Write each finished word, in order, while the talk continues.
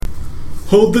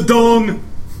Hold the dong!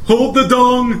 Hold the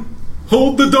dong!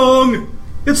 Hold the dong!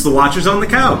 It's the Watchers on the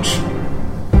Couch.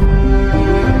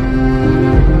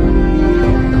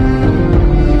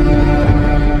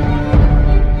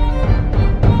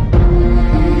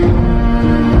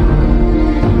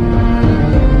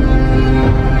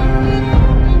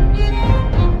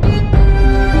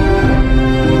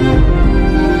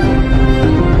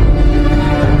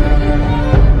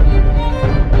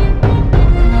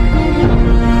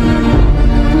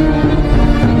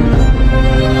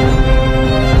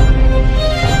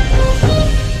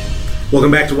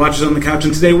 Welcome back to Watchers on the Couch,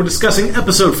 and today we're discussing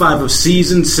Episode 5 of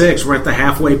Season 6. We're at the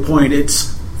halfway point.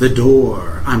 It's The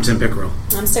Door. I'm Tim Pickrell.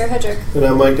 I'm Sarah Hedrick. And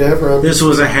I'm Mike Davron. This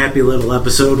was a happy little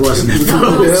episode, wasn't it,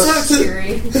 folks? So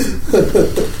cheery.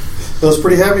 I was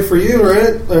pretty happy for you,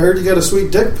 right? I heard you got a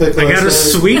sweet dick pic. I got a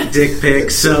sweet dick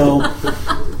pic, so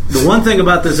the one thing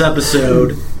about this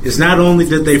episode is not only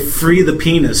did they free the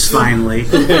penis finally,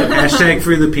 hashtag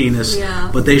free the penis,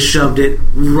 but they shoved it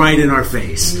right in our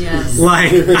face. Yes.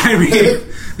 Like, I mean,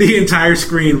 the entire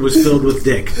screen was filled with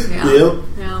dick. Yeah. Yep.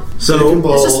 Yeah. So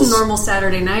it's just a normal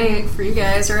Saturday night for you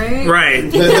guys, right?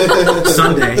 Right.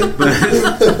 Sunday.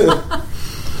 But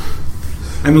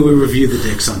I mean, we review the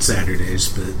dicks on Saturdays,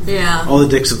 but all the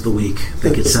dicks of the week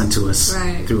that get sent to us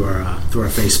through our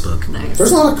Facebook. Nice.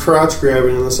 There's a lot of crotch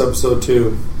grabbing in this episode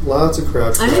too. Lots of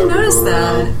crotch grabbing. I didn't notice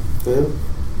that. Yeah.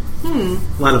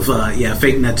 A lot of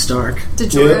fake Ned Stark. Did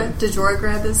Jorah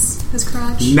grab his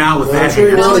crotch? Not with that. Sure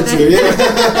he wanted to.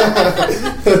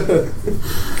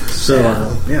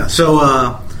 Yeah. So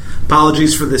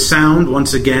apologies for the sound.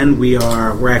 Once again,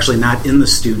 we're actually not in the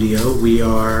studio. We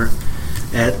are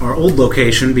at our old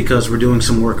location because we're doing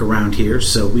some work around here.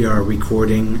 So we are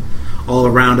recording all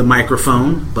around a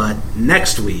microphone. But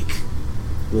next week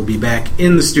we'll be back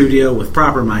in the studio with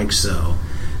proper mics. So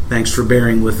thanks for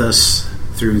bearing with us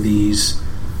through these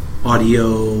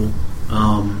audio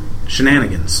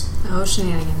shenanigans. Oh,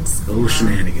 shenanigans. Oh,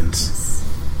 shenanigans.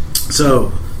 Yes.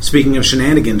 So, speaking of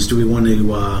shenanigans, do we want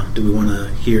to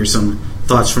hear some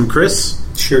thoughts from Chris?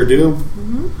 Sure do.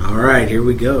 Mm-hmm. All right, here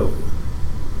we go.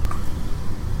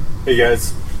 Hey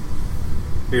guys,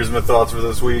 here's my thoughts for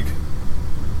this week.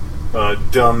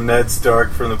 Dumb Ned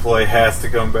Stark from the play has to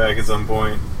come back at some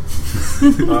point.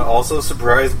 Also,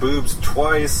 surprise boobs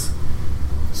twice.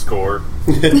 Score.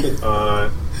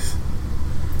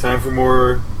 Time for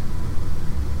more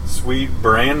sweet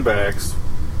brand backs.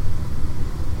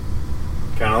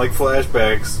 Kind of like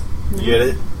flashbacks. You get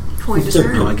it? Point to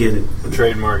turn. Oh, I get it. I'm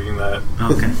trademarking that.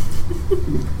 Okay.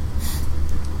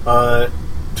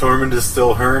 Tormund is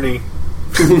still horny.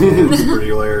 It's pretty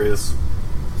hilarious.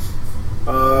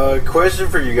 Question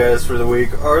for you guys for the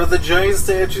week. Are the giant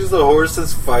statues the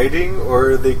horses fighting,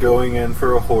 or are they going in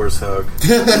for a horse hug?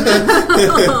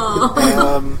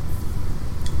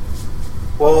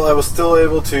 Well, I was still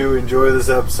able to enjoy this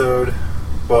episode,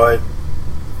 but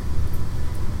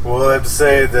we'll have to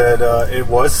say that it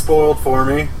was spoiled for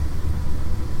me.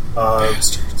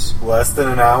 Bastards. Less than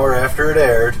an hour after it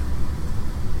aired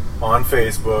on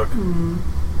Facebook.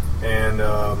 And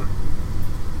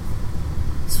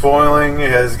spoiling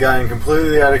has gotten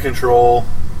completely out of control.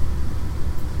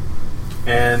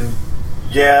 And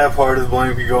yeah, part of the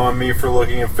blame could go on me for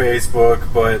looking at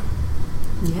Facebook, but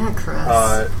yeah,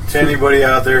 Chris. To anybody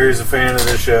out there who's a fan of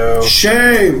the show,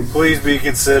 shame! Please be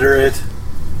considerate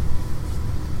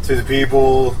to the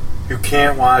people who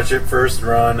can't watch it first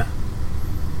run,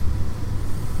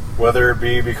 whether it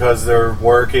be because they're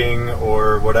working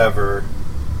or whatever.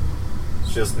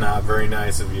 It's just not very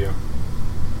nice of you.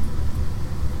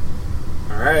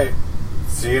 Alright,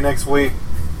 see you next week.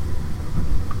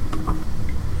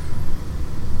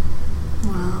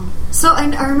 Wow. So, I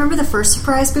remember the first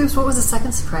surprise boobs. What was the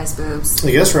second surprise boobs?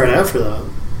 I guess right after that.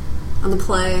 On the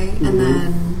play, and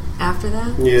then after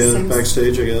that? Yeah,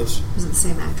 backstage, I guess. Was it the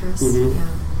same actress? Mm-hmm. Yeah.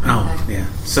 Oh, yeah.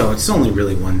 So it's only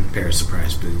really one pair of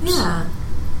surprise boobs. Yeah.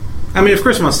 I mean, if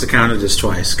Chris wants to count it as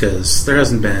twice, because there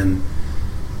hasn't been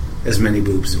as many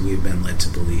boobs as we've been led to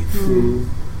believe. Mm-hmm.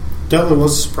 Definitely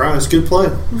was a surprise. Good play.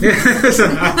 Yeah,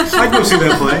 I'd go see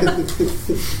that play.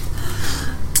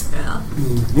 Yeah.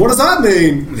 What does that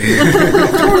mean?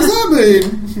 What does that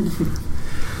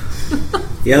mean?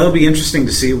 Yeah, it'll be interesting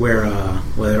to see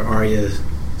whether Arya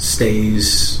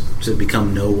stays to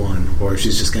become no one, or if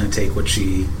she's just going to take what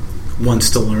she wants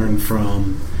to learn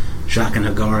from Jaqen and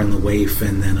Hagar and the Waif,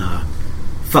 and then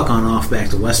fuck on off back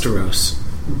to Westeros.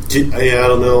 Yeah, I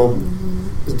don't know.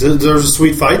 There was a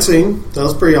sweet fight scene. That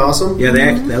was pretty awesome. Yeah,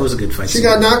 that was a good fight scene. She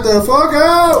got knocked the fuck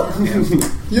out! Yeah.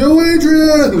 You,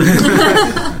 Adrian!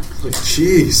 Like,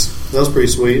 jeez. That was pretty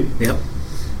sweet. Yep.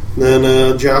 And then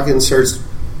Jaqen starts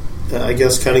I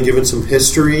guess, kind of given some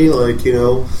history, like,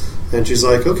 and she's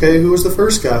like, okay, who was the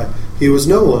first guy? He was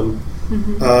no one.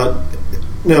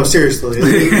 No, seriously. Who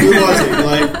was he?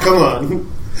 Like, come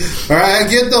on. All right, I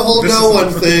get the whole no one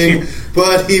thing,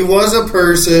 but he was a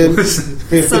person.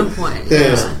 At some point.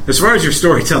 Yeah. As far as your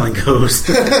storytelling goes,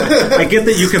 I get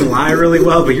that you can lie really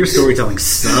well, but your storytelling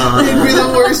sucks. I'd be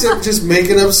the worst at just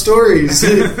making up stories.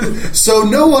 So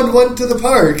no one went to the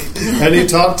park, and he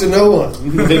talked to no one.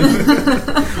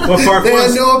 What park They was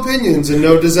had it? no opinions and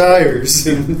no desires.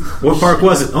 What park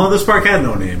was it? Oh, this park had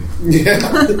no name.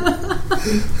 Yeah.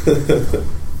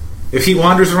 If he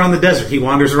wanders around the desert, he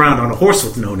wanders around on a horse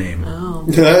with no name. Oh.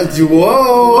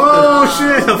 Whoa. Oh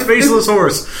shit, a faceless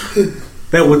horse.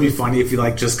 That would be funny if you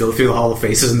just go through the Hall of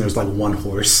Faces and there's one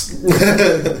horse.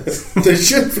 There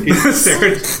should be.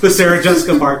 the Sarah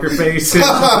Jessica Parker face.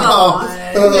 God,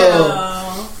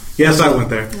 no. Yes, I went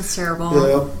there. That's terrible.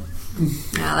 Yeah.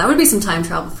 Yeah, that would be some time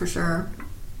travel for sure.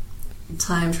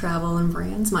 Time travel and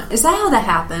brands. Is that how that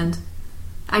happened?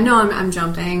 I know I'm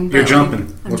jumping. You're but,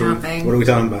 jumping. I'm jumping. What are we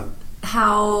talking about?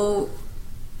 How...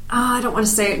 I don't want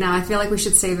to say it now. I feel like we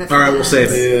should save it for All right, the we'll save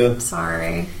end. it. Yeah.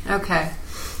 Sorry. Okay.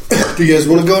 Do you guys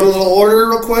want to go in a little order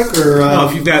real quick? Or, Oh,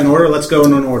 if you've got an order, let's go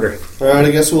in an order. all right,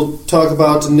 I guess we'll talk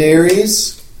about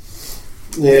Daenerys.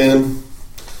 And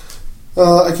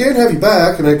I can't have you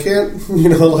back, and I can't,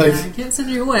 I can't send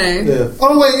you away. Yeah.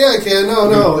 Oh, wait, yeah, I can.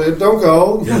 No, don't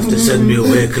go. You have to send me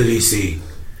away, Khaleesi.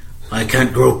 I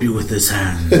can't grope you with this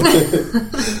hand.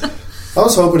 I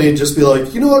was hoping he'd just be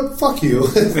like, you know what, fuck you.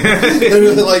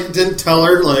 And didn't tell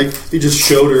her, he just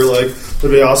showed her,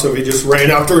 it'd be awesome if he just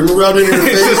ran after her and rubbed it in her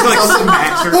face. just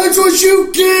smash her. That's what you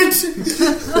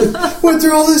get! Went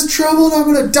through all this trouble and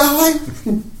I'm gonna die?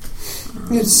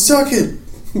 You suck it.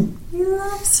 He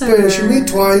loves her. Banishing me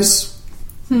twice.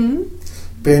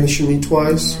 Banishing me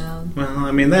twice. Yeah. Well,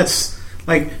 I mean, that's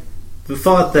the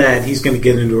thought that he's going to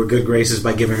get into her good graces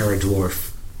by giving her a dwarf.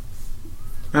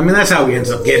 I mean, that's how he ends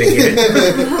up getting it.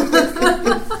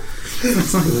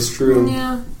 That's true.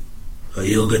 Yeah. Are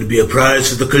you going to be a prize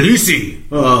for the Khaleesi?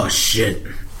 Oh, shit.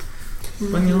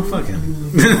 But, fuck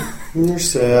him. You're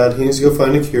sad. He needs to go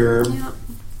find a cure.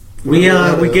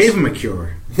 Yeah. We gave him a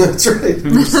cure. That's right.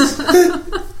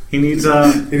 He needs,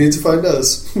 He needs to find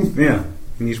us. yeah,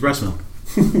 he needs breast milk.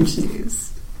 Jeez.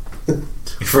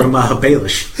 From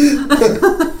Baelish.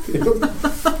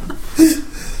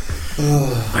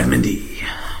 Vitamin D.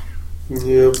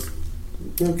 Yep.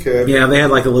 Okay. Yeah, they had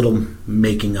a little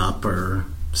making up or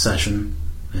session,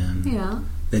 and Yeah.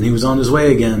 then he was on his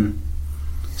way again,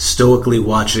 stoically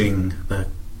watching the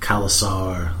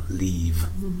Khalasar leave.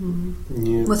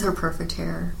 Yeah. With her perfect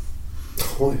hair.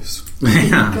 Always.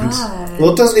 Yeah. God.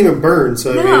 Well, it doesn't even burn,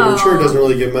 so I mean, I'm No. sure it doesn't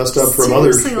really get messed up from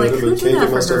other shit, Seriously, but who it did can't that get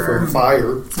for messed up her? from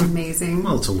fire. It's amazing.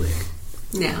 Well, it's a wig.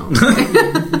 No.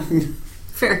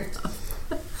 Fair enough.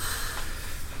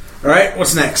 All right,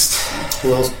 what's next?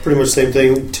 Well, it's pretty much the same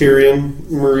thing. Tyrion,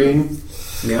 Marine,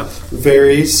 Yep.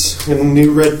 Varys, and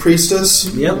new Red Priestess.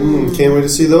 Yep. Can't wait to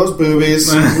see those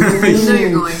boobies. You know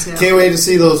you're going to. Can't wait to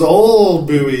see those old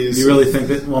boobies. You really think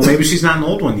that? Well, maybe she's not an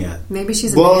old one yet. Maybe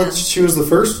she's a Well, man. she was the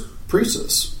first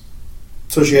priestess,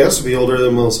 so she has to be older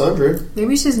than Melisandre.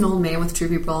 Maybe she's an old man with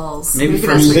droopy balls. Maybe that's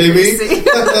first- what Maybe. you see.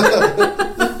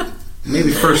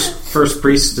 Maybe first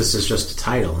priestess is just a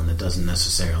title, and it doesn't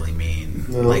necessarily mean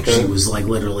Okay. she was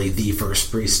literally the first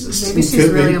priestess. Maybe she's Could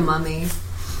be. really a mummy.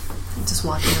 Just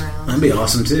walking around. That'd be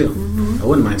awesome too. I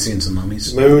wouldn't mind seeing some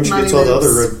mummies. Maybe when she Money gets all the moves.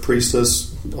 other Red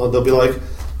Priestess, they'll be like,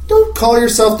 "Don't call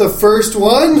yourself the first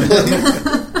one."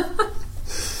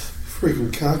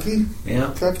 Freaking cocky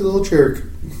Yeah, little jerk.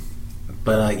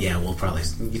 but yeah, we'll probably.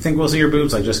 You think we'll see her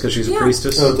boobs just because she's a Yeah.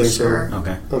 priestess? I don't think Sure.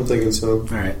 Okay, so. I'm thinking so. all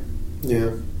right. Yeah.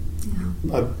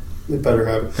 They better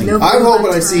have it. No I'm boob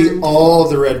hoping I see unturned. all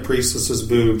of the Red Priestess's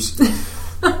boobs.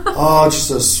 Oh, just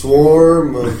a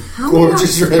swarm of How many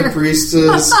gorgeous are there? Red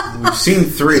Priestess. We've seen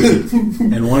 3,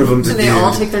 and one of them's a And they dude.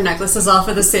 all take their necklaces off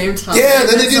at the same time. Yeah,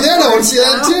 then they That's do a that. I want to see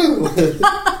porn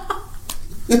that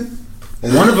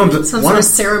too. One of them's Some one sort of, of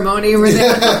ceremony over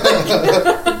there.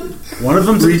 one of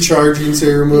them's Recharging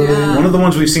ceremony. Yeah. one of the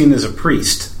ones we've seen is a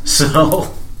priest.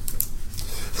 So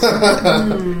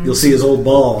you'll see his old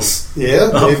balls Yeah,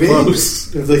 up maybe.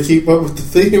 close. If they keep up with the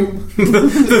theme.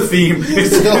 The theme.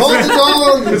 Hold it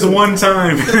on! It's one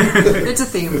time. It's a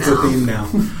theme It's now. a theme now.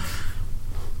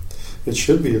 It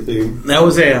should be a theme. That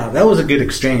was a good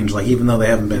exchange. Even though they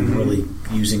haven't been really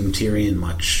using Tyrion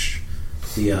much,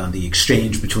 the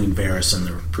exchange between Varys and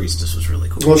the priestess was really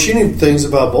cool. Well, she knew things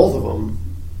about both of them.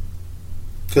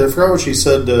 Because I forgot what she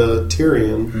said to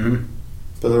Tyrion, Mhm.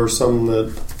 but there was some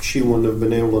that she wouldn't have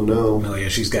been able to know. Oh yeah,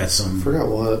 she's got I some. forgot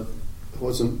what.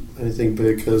 wasn't anything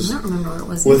big because I don't remember what it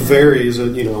was. with either. Varys,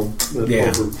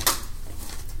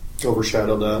 it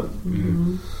overshadowed that.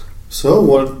 Mm-hmm. So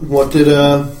what did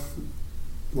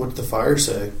the fire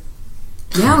say?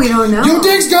 Yeah, we don't know. Your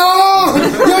dick's gone!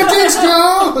 Your dick's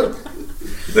gone!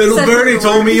 Little Said birdie the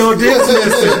told me your dick's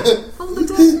missing. Hold the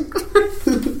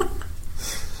dick.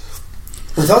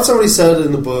 I thought somebody said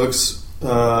in the books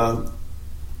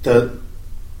that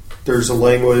there's a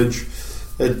language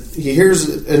that he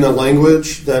hears in a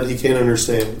language that he can't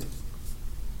understand.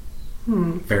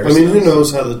 Fair I mean, who sense.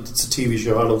 knows how it's a TV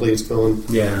show? I don't think it's going.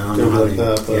 Yeah, I don't Gonna know how be like they.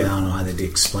 that, but- Yeah, I don't know how they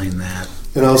explain that.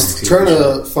 And I was trying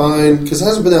to find because it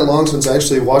hasn't been that long since I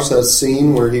actually watched that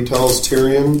scene where he tells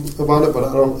Tyrion about it, but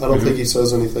I don't think he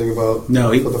says anything about No,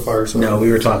 what the fire side. No, we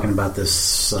were talking about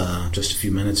this just a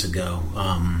few minutes ago.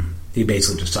 He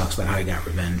basically just talks about how he got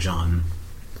revenge on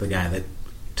the guy that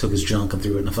took his junk and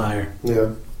threw it in the fire.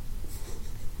 Yeah.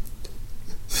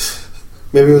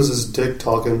 Maybe it was his dick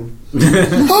talking. I'm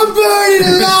buried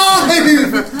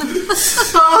alive!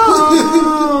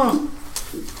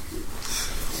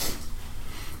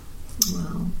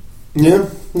 Wow. Yeah,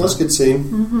 that's a good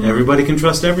scene. Everybody can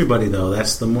trust everybody, though.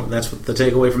 That's what the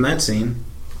takeaway from that scene.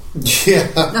 Yeah.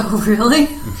 Oh, really?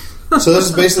 So this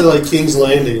is basically like King's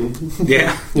Landing,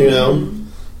 Yeah. you know?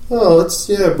 Oh, let's,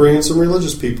 bring in some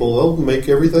religious people. They'll make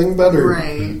everything better.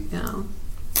 Right. Yeah.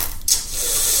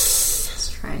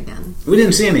 Let's try again. We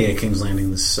didn't see any of King's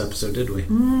Landing this episode, did we?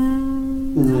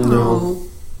 No.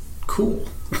 Cool.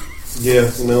 Yeah,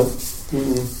 no.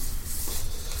 Mm-mm.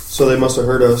 So they must have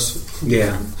heard us.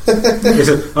 Yeah. They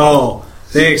said,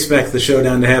 they expect the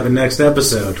showdown to happen next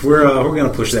episode. We're going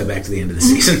to push that back to the end of the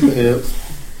season, Yeah.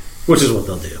 which is what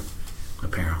they'll do,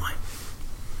 apparently.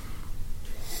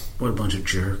 What a bunch of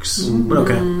jerks. But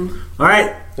okay. All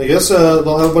right. I guess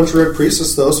they'll have a bunch of red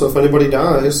priestess, though, so if anybody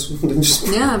dies, then just...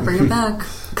 Yeah, bring it back.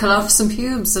 Cut off some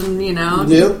pubes and,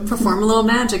 Yep. perform a little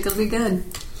magic. It'll be good.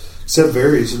 Except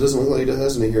Varys. It doesn't look like he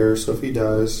has any hair, so if he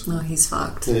dies... Oh, he's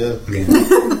fucked. Yeah.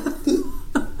 Yeah.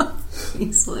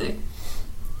 Easily.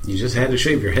 You just had to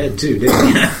shave your head, too,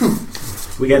 didn't you?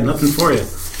 We got nothing for you.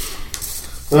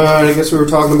 Alright, I guess we were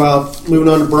talking about moving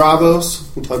on to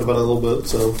Bravos. We talked about it a little bit,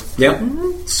 so...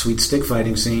 Yep. Sweet stick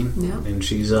fighting scene. Yep. And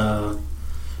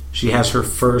she has her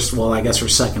first, well, I guess her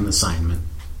second assignment.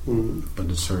 But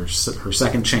it's her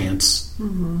second chance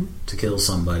to kill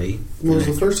somebody. What was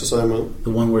the first assignment? The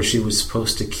one where she was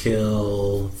supposed to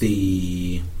kill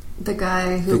the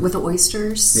guy with the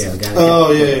oysters? the guy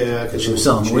Oh, yeah. that she was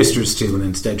selling oysters to, and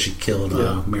instead she killed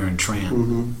Maren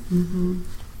Tran.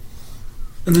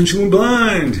 And then she went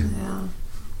blind. Yeah.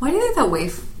 Why do you think that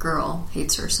waif girl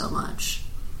hates her so much?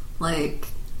 Like,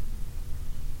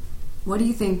 what do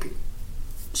you think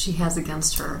she has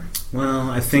against her? Well,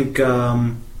 I think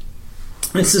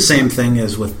it's the same thing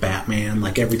as with Batman.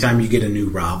 Like, every time you get a new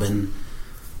Robin,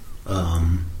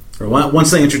 or once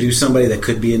they introduce somebody that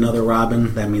could be another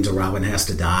Robin, that means a Robin has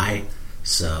to die.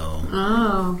 So,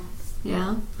 Oh,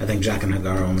 yeah. I think Jack and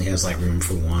Hagar only has room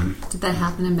for one. Did that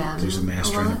happen in Batman? There's a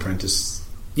master lot? and apprentice.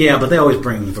 Yeah, but they always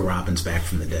bring the Robins back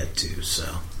from the dead too.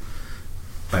 So,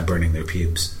 by burning their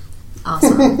pubes.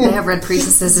 Awesome. They have red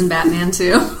priestesses in Batman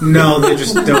too. No, they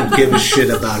just don't give a shit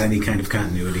about any kind of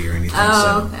continuity or anything.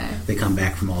 Oh, so okay. they come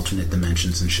back from alternate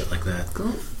dimensions and shit like that.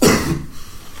 Cool.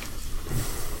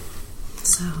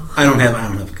 So I don't have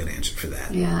a good answer for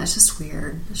that. yeah, it's just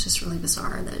weird. It's just really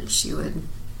bizarre that she would.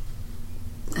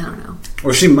 I don't know.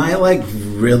 Or she might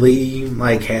really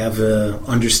have a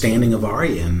understanding of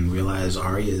Arya and realize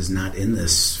Arya is not in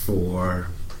this for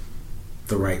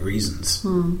the right reasons.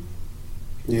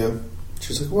 Yeah.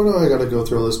 She's like, why do I gotta go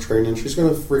through all this training? She's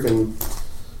gonna freaking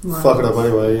Well, fuck it up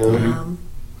anyway, you know?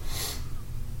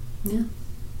 Yeah.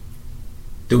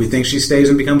 Do we think she stays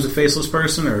and becomes a faceless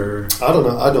person, or I don't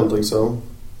know. I don't think so.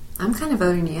 I'm kind of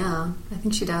voting yeah. I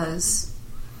think she does.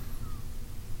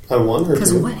 I want her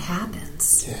Because to. what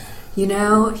happens?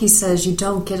 Yeah. He says you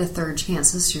don't get a third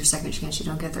chance. This is your second chance. You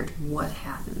don't get a third. What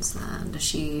happens then? Is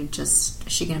she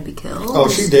going to be killed? Oh,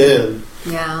 she did.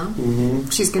 Yeah. Mm-hmm.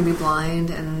 She's going to be blind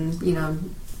and,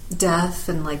 deaf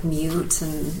and, mute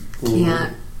and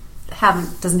can't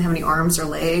doesn't have any arms or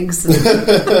legs. And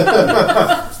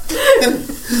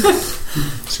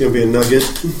She's gonna be a nugget.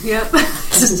 yep.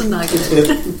 Just a nugget.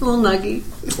 A little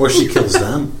nuggy. or she kills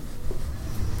them?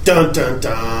 Dun dun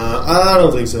dun. I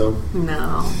don't think so.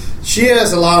 No. She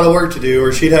has a lot of work to do,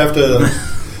 or she'd have to.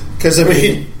 Because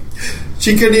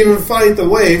she couldn't even fight the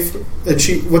waif, and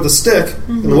she with a stick,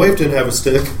 and the waif didn't have a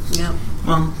stick. Yep.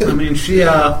 Well, she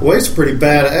Waif's pretty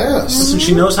badass. listen.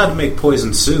 She knows how to make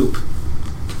poison soup.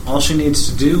 All she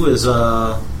needs to do is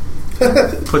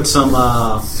put some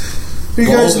Are you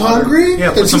guys hungry?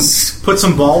 Yeah, put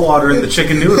some ball water in the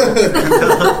chicken noodle.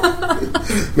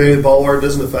 Maybe the ball water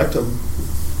doesn't affect them.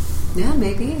 Yeah,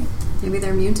 maybe. Maybe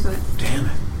they're immune to it. Damn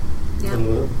it. I Yeah. don't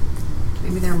know.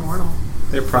 Maybe they're immortal.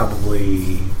 They're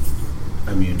probably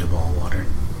immune to ball water.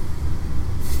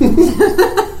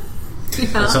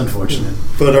 That's unfortunate.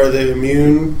 But are they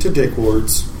immune to dick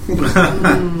warts?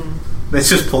 Let's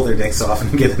just pull their dicks off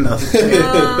and get another.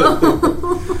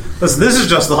 No. Listen, this is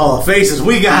just the Hall of Faces.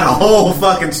 We got a whole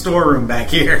fucking storeroom back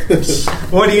here.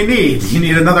 What do you need? You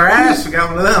need another ass? We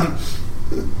got one of them.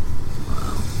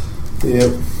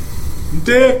 Yep.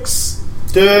 Dicks.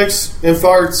 Dicks and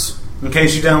farts. In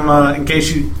case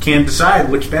you can't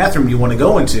decide which bathroom you want to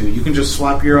go into, you can just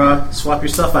swap your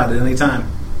stuff out at any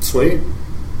time, Sweet.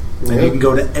 and you can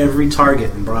go to every Target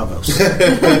in Bravos.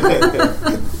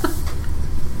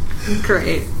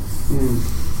 Great.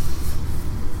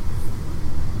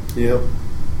 Yep.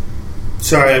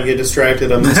 Sorry, I'm getting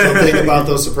distracted. I'm still thinking about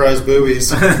those surprise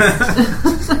boobies.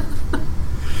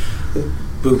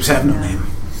 Boobs have no name.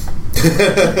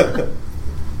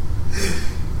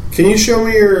 Can you show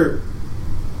me your?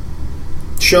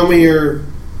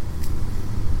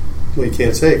 Well, you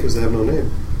can't say because they have no name.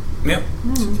 Yep.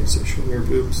 So you can't say show me your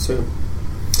boobs too.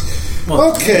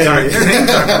 Well, Okay. Sorry, their names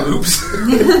aren't boobs.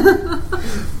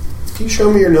 Can you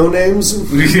show me your no names?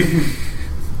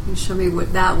 You show me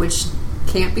which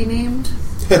can't be named.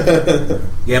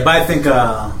 Yeah, but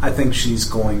I think she's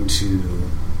going to.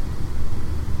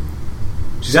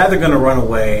 She's either going to run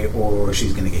away or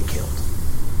she's going to get killed.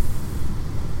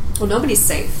 Well, nobody's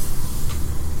safe.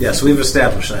 Yes, we've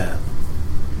established that.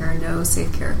 There are no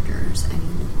safe characters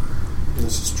anymore.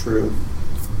 This is true.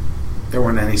 There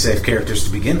weren't any safe characters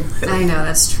to begin with. I know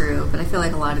that's true, but I feel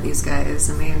like a lot of these guys,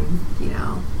 I mean,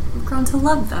 we've grown to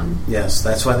love them. Yes,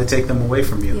 that's why they take them away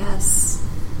from you. Yes.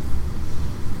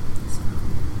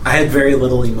 I had very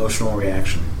little emotional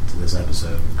reaction to this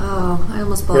episode. Oh, I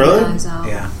almost bawled Really? my eyes out.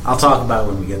 Yeah, I'll talk about it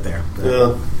when we get there. But-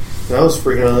 Yeah. I was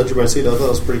freaking out on the edge of my seat. I thought it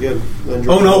was pretty good. I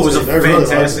enjoyed Oh no, it was I a really liked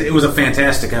fantastic. it. It was a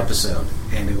fantastic episode,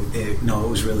 and it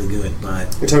was really good.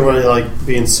 But You're talking about like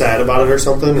being sad about it or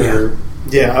something, or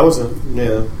I wasn't.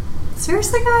 Yeah,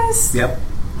 Seriously, guys? yep,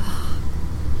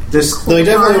 this like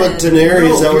definitely with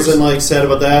Daenerys, No, I wasn't like sad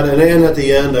about that, and at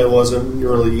the end, I wasn't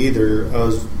really either. I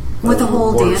was With the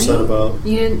whole more Dany? upset about.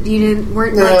 You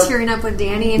weren't No. like tearing up with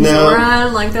Dany and No.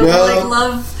 Jorah, like the No. whole like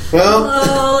love. No.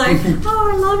 Oh, like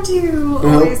I loved you.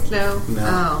 No. Always no. No.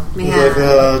 Oh I was man,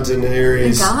 like, it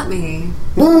Daenerys. got me.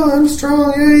 No, I'm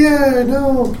strong. Yeah,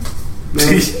 no.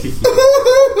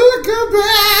 Come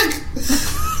back.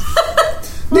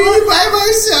 Be by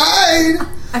my side.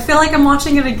 I feel like I'm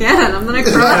watching it again. I'm gonna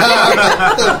cry.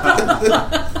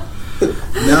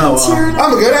 no, Tearing up.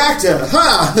 I'm a good actor.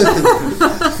 Huh?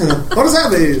 What does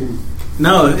that mean?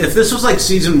 no. If this was like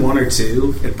season 1 or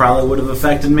 2, it probably would have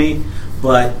affected me.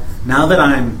 But now that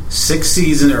I'm 6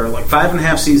 seasons or like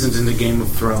 5.5 seasons into Game of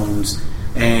Thrones,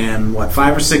 and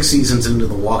 5 or 6 seasons into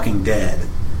The Walking Dead,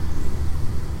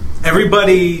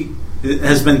 everybody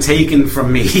has been taken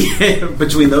from me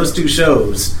between those two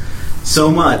shows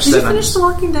so much Did that you finish The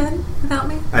Walking Dead without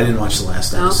me? I didn't watch the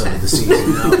last episode Okay. of the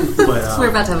season. No. But We're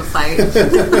about to have a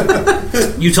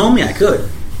fight. you told me I could,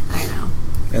 I know.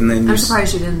 and then I'm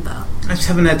surprised you didn't though. I just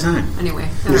haven't had time. Anyway,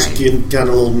 all Just right. getting kind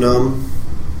of a little numb.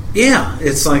 Yeah,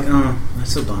 it's like, oh,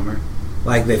 that's a bummer.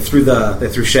 Like they threw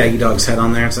Shaggy Dog's head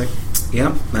on there. It's like,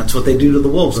 yep, that's what they do to the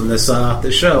wolves in this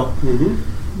show.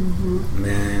 Mm-hmm. And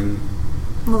then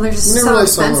Well, they're just Never so really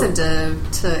saw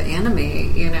expensive to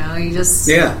animate. You just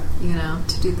yeah,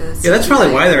 to do this. that's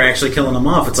probably why they're actually killing them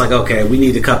off. It's like, okay, we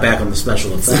need to cut back on the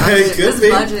special effects. It could This be.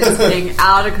 budget is getting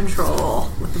out of control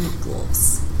with the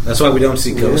wolves. That's why we don't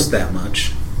see Ghost that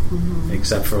much,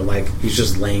 except for like he's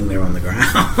just laying there on the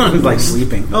ground, like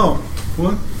sleeping. Oh,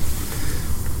 what?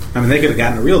 I mean, they could have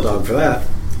gotten a real dog for that.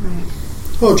 Right.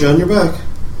 Oh, John, you're back.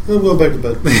 I'll go back to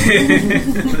bed.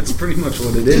 That's pretty much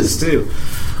what it is too.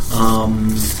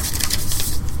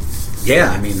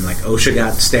 Yeah, I mean, like Osha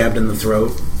got stabbed in the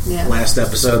throat Yeah. last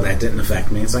episode. That didn't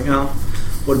affect me. It's like, oh,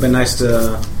 would have been nice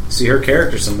to see her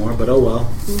character some more, but oh well.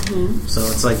 Mm-hmm. So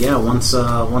it's like, yeah, once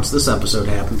this episode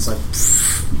happens, like,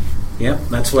 yep,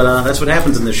 that's what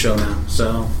happens in this show now.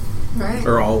 So, Right.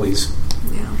 or always.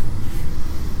 Yeah.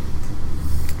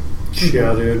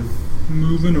 Yeah, dude.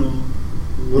 Moving on.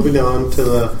 Moving on to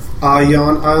the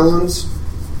Ayan Islands.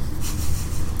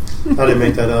 I didn't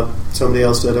make that up. Somebody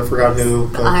else did. I forgot who.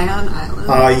 The Ion Island.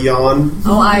 Ayan.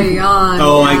 Oh, Ion.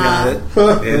 Oh, I yeah.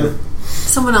 got it. Yeah.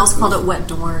 Someone else called it Wet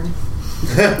Dorn.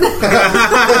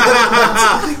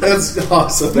 That's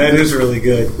awesome. That is really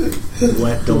good.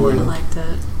 Wet I Dorn. liked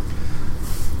it.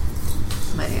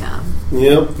 But yeah.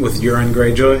 Yep. With urine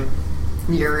Greyjoy.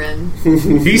 Urine.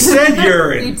 He said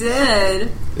urine. He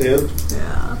did. Yep.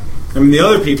 Yeah. I mean, the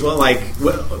other people, like,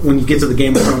 when you get to the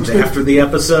Game of Thrones after the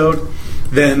episode,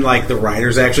 then, like, the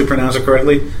writers actually pronounce it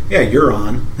correctly. Yeah, you're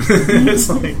on. It's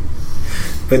like...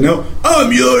 But no,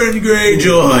 I'm Euron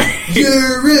Greyjoy.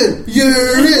 You're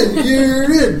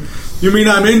in. You mean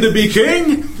I'm in to be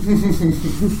king?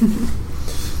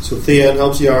 So Theon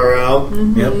helps Yara out.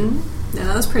 Mm-hmm. Yep. Yeah,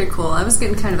 that was pretty cool. I was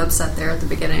getting kind of upset there at the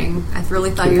beginning. I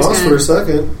really thought he was Pause going for a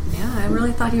second. Yeah, I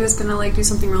really thought he was going to like do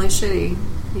something really shitty,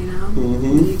 you know?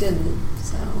 Mm-hmm. But he didn't.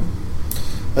 So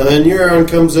And then Euron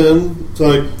comes in. It's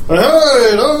like,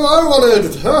 hey, no, I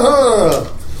wanted. Ha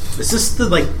ha. Is this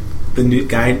the new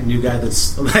guy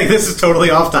that's like, this is totally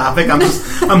off topic.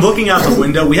 I'm looking out the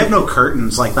window. We have no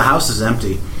curtains. Like, the house is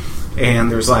empty, and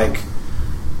there's like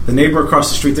the neighbor across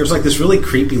the street. There's like this really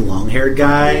creepy long-haired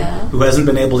guy who hasn't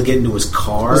been able to get into his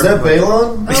car. Is that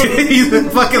Balon? He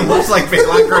fucking looks like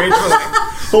Balon Greyjoy. Like,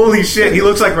 holy shit, he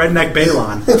looks like redneck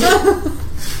Balon.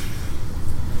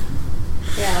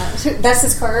 yeah, that's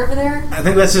his car over there. I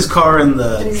think that's his car in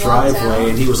the And he's locked out. driveway,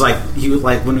 and he was like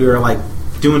when we were like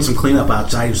doing some cleanup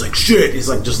outside, he was like, shit. He's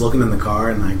like just looking in the car,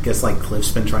 and I guess like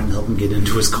Cliff's been trying to help him get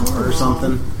into his car or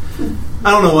something. I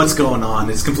don't know what's going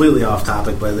on. It's completely off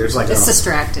topic, but there's like It's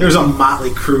distracting. There's a motley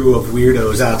crew of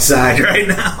weirdos outside right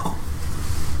now.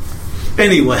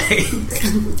 Anyway,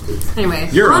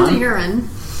 You're on to Euron. urine.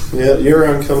 Yeah,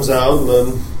 Euron comes out and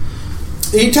then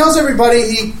he tells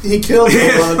everybody he killed Yeah,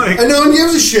 Balon, like- and no one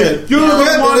gives a shit. You're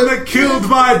Yeah, the one that killed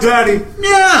my daddy.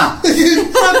 Yeah,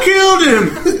 I killed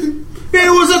him. He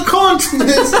was a cunt.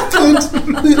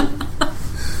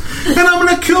 And I'm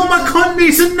gonna kill my cunt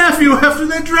niece and nephew after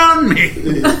they drown me.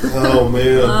 Oh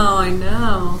man! Oh, I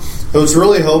know. I was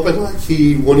really hoping like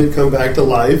he wouldn't come back to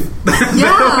life.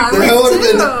 Yeah, That me would have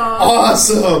been too.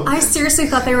 awesome. I seriously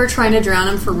thought they were trying to drown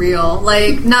him for real.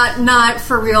 Like, not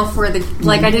for real for the...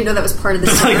 Like, I didn't know that was part of the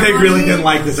It's like they ceremony. really didn't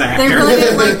like this actor. They really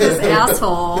didn't like this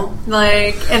asshole.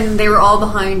 Like, and they were all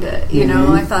behind it, you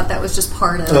know? I thought that was just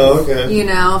part of... Oh, okay. You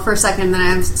know, for a second, and then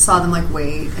I saw them, like,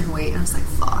 wait, and I was like,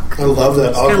 fuck. I love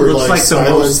that kinda awkward looks like, like the silence.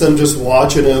 most- Them just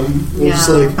watching him. Yeah. Just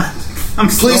like, I'm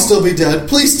please still be dead.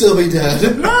 Please still be dead.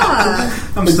 Yeah.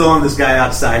 I'm still on this guy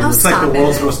outside. He Oh, looks like the stop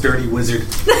world's it. most dirty wizard.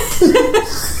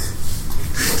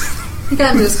 He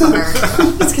got into his car.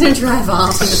 He's gonna drive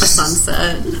off into the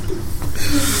sunset.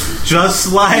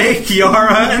 Just like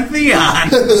Yara and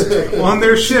Theon on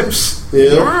their ships.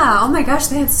 Yeah. Yeah, oh my gosh,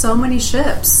 they had so many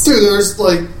ships. Dude, there's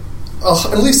like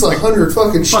at least 100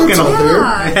 fucking ships Fucking out there.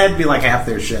 Yeah. It had to be like half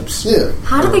their ships. Yeah.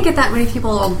 How did they get that many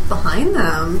people behind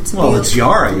them? To Well, be- it's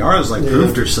Yara. Yara's like Yeah.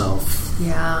 proved herself.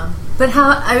 Yeah, but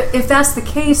if that's the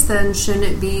case, then shouldn't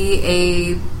it be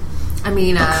a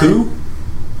Coup?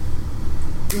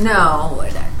 No,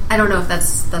 I don't know if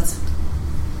that's.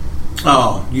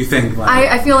 Oh, you think like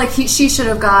I feel like she should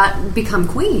have become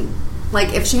queen.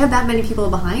 Like if she had that many people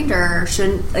behind her,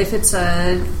 shouldn't if it's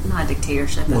not a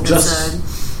dictatorship? Well, if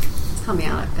just- help me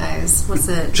out, guys. What's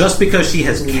it? just because she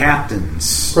has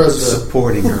captains President.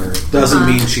 supporting her doesn't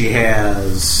mean she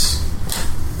has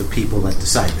the people that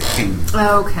decide the kingdom.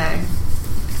 Okay,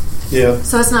 Yeah.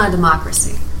 so it's not a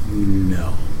democracy.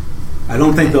 No, I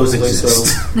don't think those I don't think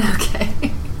exist.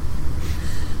 Okay.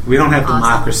 We don't have Awesome.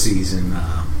 democracies in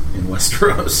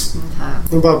Westeros.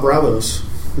 Okay. What about Bravos?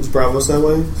 Is Bravos that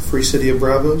way? Free city of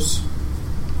Bravos?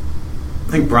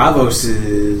 I think Bravos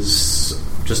is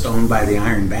just owned by the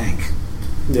Iron Bank.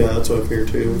 Yeah, that's what I hear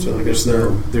too. So I guess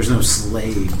There's no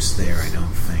slaves there, I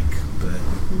don't think. But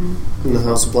in the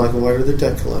House of Black and White are the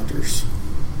debt collectors.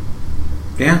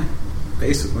 yeah,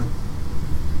 basically,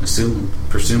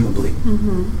 presumably.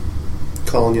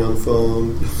 Calling you on the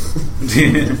phone.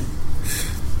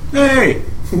 Hey,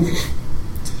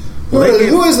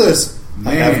 Who is this?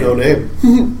 I Man. have no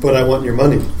name, but I want your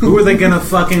money. who are they gonna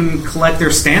fucking collect their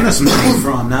Stannis money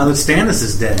from now that Stannis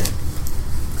is dead?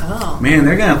 Oh. Man,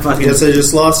 they're gonna I fucking. guess they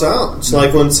just lost out. It's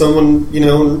like when someone,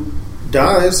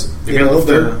 dies, You're gonna have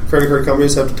their to- credit card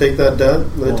companies have to take that debt,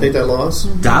 they take that loss.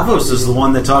 Davos is the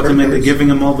one that talked him into giving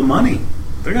him all the money.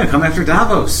 They're gonna come after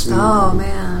Davos, Oh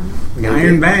man, the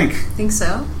Iron Bank. think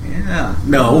so? Yeah,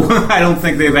 no, I don't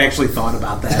think they've actually thought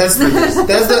about that. That's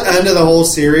the end of the whole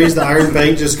series. The Iron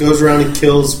Bank just goes around and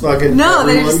kills fucking No,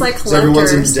 everyone, they're just like 'cause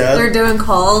everyone's in collectors. debt. They're doing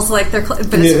calls like they're, but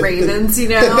it's Yeah. ravens,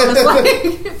 It's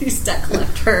like these debt These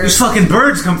collectors. fucking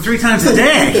birds come 3 times a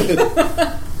day.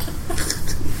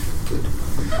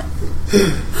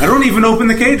 I don't even open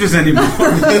the cages anymore.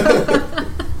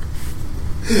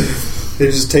 They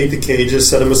just take the cages,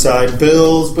 set them aside.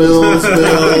 Bills.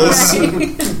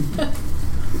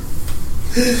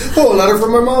 Oh, a letter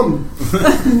from my mom.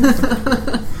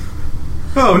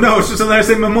 Oh no, it's just a letter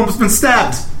saying my mom's been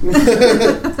stabbed.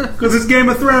 Because it's Game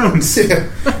of Thrones. Yeah.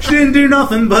 She didn't do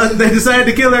nothing, but they decided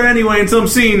to kill her anyway in some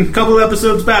scene a couple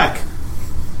episodes back.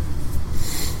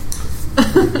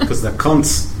 Because they're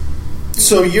cunts.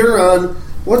 So Euron,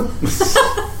 what?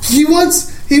 he wants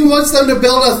them to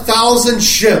build 1,000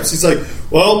 ships. He's like,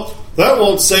 well, that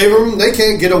won't save them. They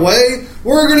can't get away.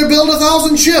 We're going to build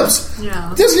 1,000 ships.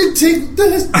 Yeah. This could take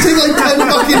like 10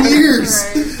 fucking years.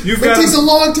 Right. You've It takes a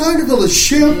long time to build a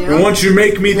ship. Yeah. And once you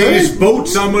make me these Right.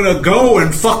 boats, I'm gonna go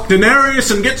and fuck Daenerys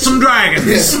and get some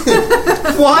dragons.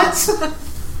 What?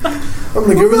 I'm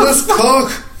going to give her this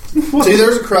cock. See,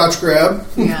 there's a crotch grab.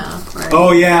 Yeah. Right.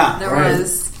 Oh yeah. There Right.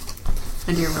 was.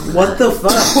 I do remember What that. the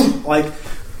fuck? Like,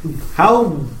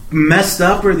 how messed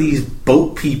up are these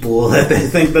boat people that they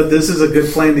think that this is a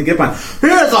good plane to get by?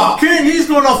 Here's our king. He's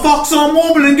gonna fuck some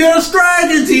woman and get us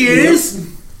dragons. He is.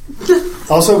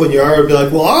 Also, when Yara would be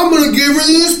like, well, I'm going to give her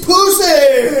this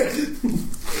pussy.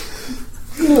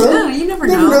 Yeah, you never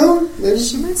know. know. Maybe-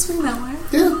 She might swing that way.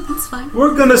 Yeah. That's fine.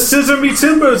 We're gonna scissor me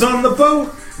timbers on the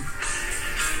boat.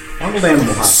 Arnold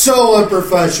Animal House. So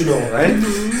unprofessional. Right?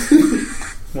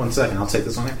 1 second, I'll take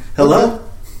this one here. Hello?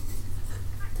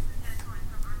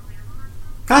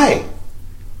 Hi.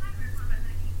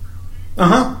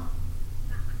 Uh-huh.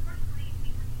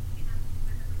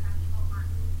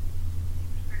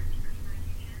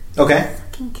 Okay.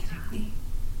 Fucking kidding me.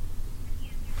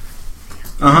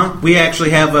 Uh-huh. We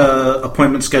actually have a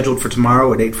appointment scheduled for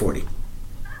tomorrow at 8:40.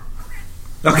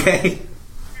 Okay.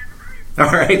 All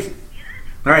right.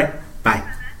 All right. Bye.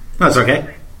 No, it's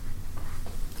okay.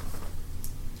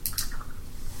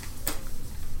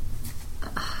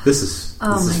 This is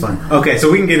my fun. God. Okay,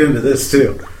 so we can get into this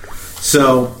too.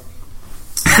 So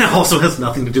it also has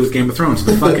nothing to do with Game of Thrones,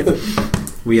 but fuck it.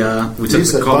 We took You the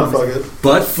said call, butt fuck it.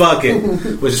 but fuck it,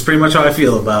 which is pretty much how I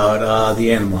feel about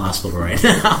the animal hospital right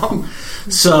now.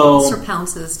 So Sir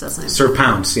Pounces doesn't. Sir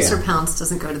Pounce, yeah. Sir Pounce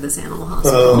doesn't go to this animal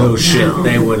hospital. No shit. No.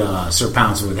 They would. Sir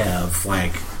Pounce would have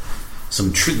like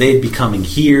some. They'd be coming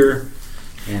here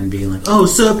and being like, "Oh,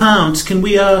 Sir Pounce, can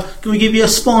we give you a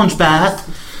sponge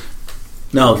bath?"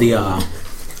 No,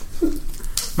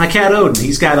 my cat Odin.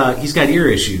 He's got ear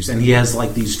issues, and he has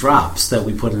like these drops that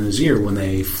we put in his ear when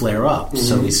they flare up,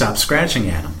 so he stops scratching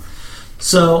at him.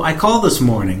 So I call this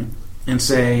morning and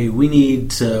say we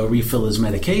need to refill his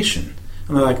medication,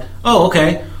 and they're like, "Oh,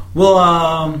 okay. Well,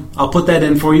 I'll put that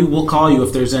in for you. We'll call you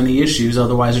if there's any issues.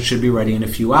 Otherwise, it should be ready in a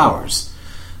few hours."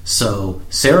 So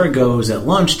Sarah goes at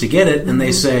lunch to get it, and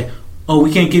they say, "Oh,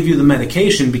 we can't give you the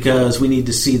medication because we need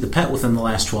to see the pet within the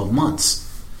last 12 months."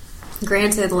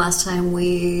 Granted, the last time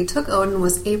we took Odin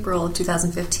was April of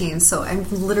 2015, so I'm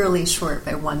literally short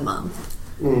by 1 month.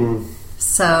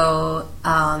 So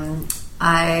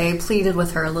I pleaded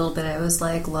with her a little bit. I was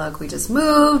like, look, we just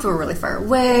moved. We're really far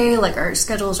away. Like, our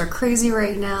schedules are crazy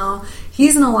right now.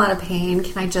 He's in a lot of pain.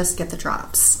 Can I just get the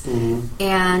drops?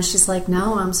 And she's like,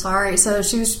 no, I'm sorry. So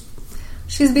she's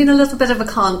been a little bit of a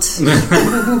cunt.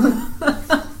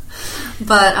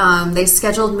 But they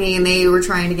scheduled me, and they were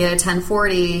trying to get a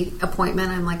 10:40 appointment.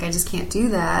 I'm like, I just can't do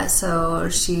that. So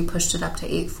she pushed it up to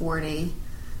 8:40,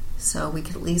 so we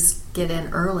could at least get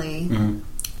in early.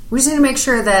 We just need to make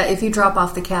sure that if you drop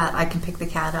off the cat, I can pick the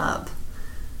cat up.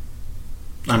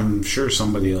 I'm sure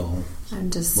somebody will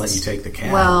And just let you take the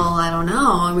cat. Well, I don't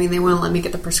know. I mean, they wouldn't let me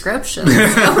get the prescription. We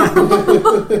had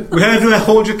to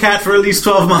hold your cat for at least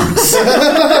 12 months.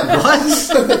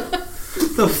 What?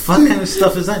 The fuck kind of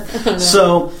stuff is that?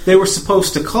 So they were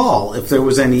supposed to call if there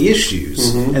was any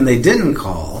issues, and they didn't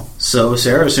call. So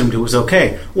Sarah assumed it was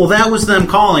okay. Well, that was them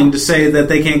calling to say that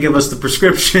they can't give us the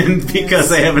prescription because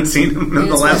they haven't seen him in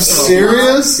the last 12 months.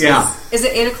 Serious? Yeah. Is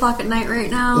it 8 o'clock at night right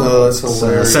now? Oh, that's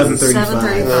hilarious. 7:35.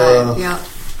 7:35. Yeah.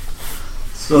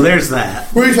 So there's that.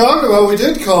 What are you talking about? We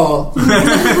did call. You're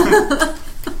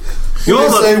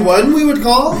Did the, say when we would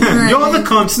call? you're the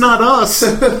cunts, not us.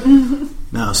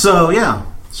 No, so yeah.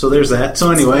 So there's that.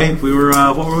 So anyway, we were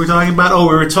what were we talking about? Oh,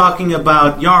 we were talking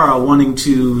about Yara wanting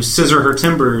to scissor her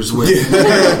timbers with.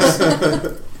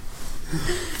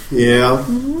 Yeah.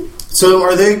 So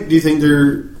are they? Do you think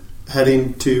they're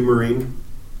heading to Marine?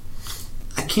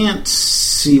 I can't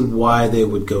see why they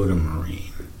would go to Marine.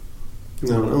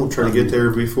 No, try to get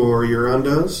there before Euron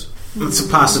does. It's a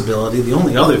possibility. The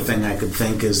only other thing I could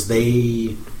think is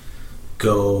they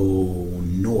go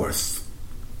north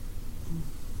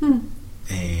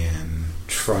and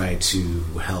try to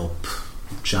help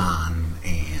Jon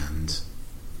and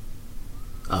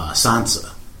Sansa.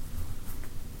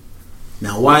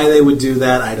 Now, why they would do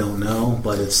that, I don't know,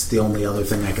 but it's the only other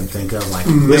thing I can think of. Like,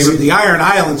 listen, the Iron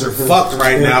Islands are fucked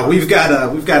right now. We've got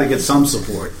to get some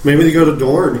support. Maybe they go to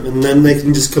Dorne, and then they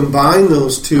can just combine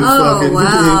those two fucking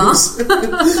things.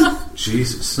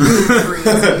 Jesus.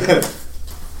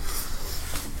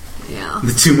 Yeah.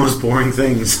 The two most boring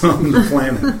things on the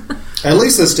planet. At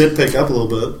least this did pick up a little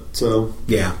bit, so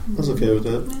Yeah. I was okay with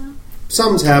that. Yeah.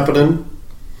 Something's happening.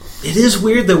 It is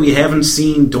weird that we haven't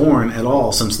seen Dorne at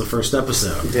all since the first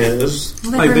episode. Yeah, it is.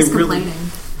 Well, they heard us complaining.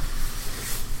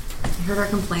 They heard our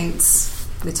complaints.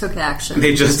 They took action.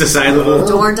 They just decided, well,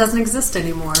 Dorne doesn't exist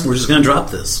anymore. we're just going to drop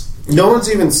this. No one's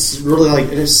even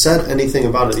really said anything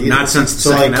about it either. Not since the so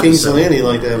second King's episode.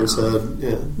 Landing, they haven't said,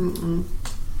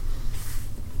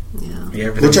 Yeah.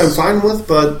 Which I'm fine with,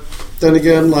 but then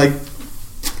again, what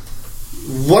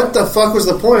the fuck was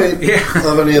the point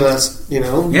of any of this?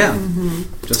 Yeah.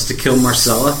 Just to kill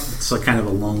Marcella. It's kind of a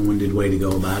long-winded way to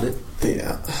go about it.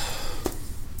 Yeah.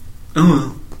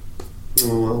 Oh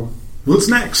well. What's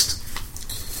next?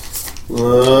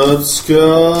 Let's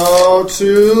go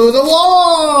to the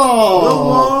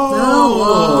wall. The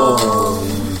wall.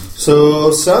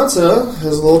 So Sansa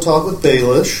has a little talk with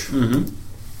Baelish.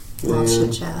 Well,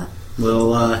 chit chat.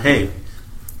 Well, hey,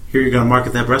 here you're going to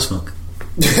market that breast milk.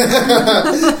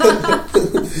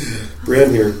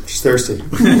 Brienne here. She's thirsty.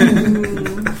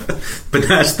 But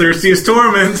that's thirsty as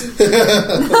torment.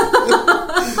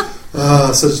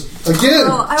 Again,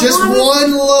 just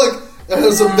one look. That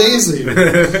was amazing.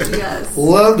 Yes.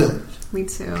 Loved it. Me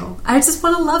too. I just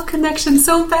want a love connection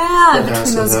so bad It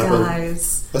has between to those happen.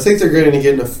 guys. I think they're going to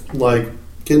get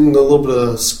getting a little bit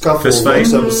of scuffle Fist fight?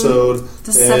 next episode.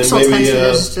 The sexual tension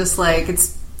is just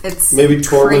it's maybe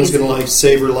Tormund's crazy. going to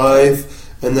save her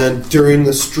life, and then during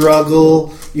the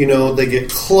struggle, they get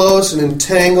close and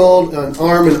entangled,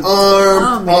 arm in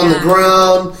arm on the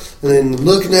ground, and then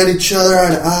looking at each other eye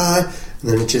to eye, and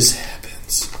then it just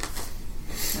happens.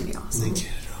 That'd be awesome. And they get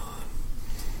it on.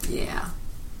 Yeah.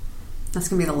 That's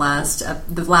gonna be the last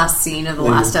scene of the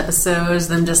last episode is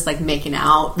them just making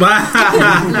out. You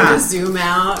just zoom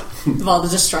out of all the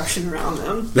destruction around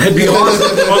them. That'd be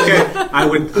awesome. Okay, I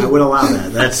would allow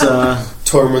that. That's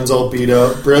Tormund's all beat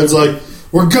up. Brienne's like,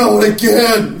 "We're going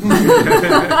again."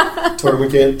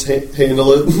 Tormund can't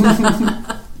handle it.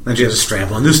 Then she has a strap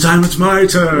on. This time it's my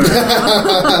turn.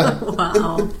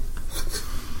 Wow.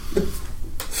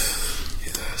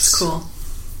 Yes. Cool.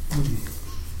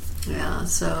 Yeah,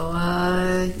 so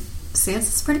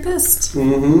Sansa's pretty pissed.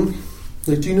 Mm-hmm.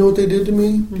 Like, do you know what they did to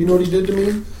me? Do you know what he did to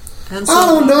me? And so, I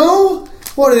don't know.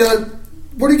 What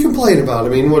do you complain about? I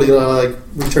mean, what do you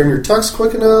return your tux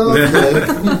quick enough?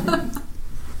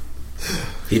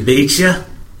 He beat you?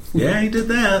 Yeah, he did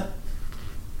that.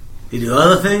 He do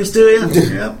other things to you?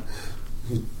 Yep.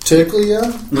 Tickle ya?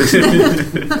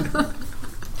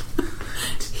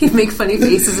 he'd make funny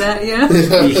faces at you.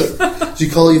 Did he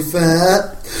call you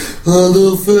fat? A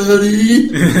little fatty?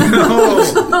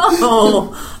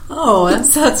 Oh,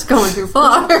 that's going too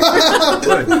far.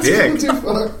 What a dick. Too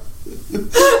far.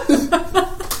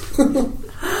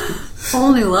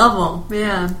 Whole new level,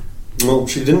 yeah. Well,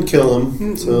 she didn't kill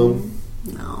him, so...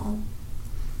 No.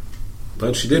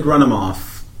 But she did run him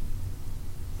off.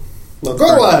 No, go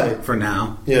away! For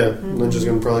now. Yeah, and then she's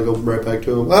going to probably go right back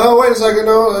to him. Oh, wait a second,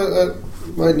 no, I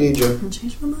might need you. I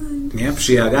changed my mind. Yep,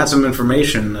 she got some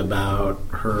information about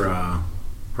her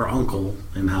uncle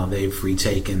and how they've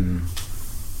retaken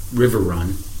River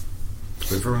Run.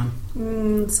 River Run?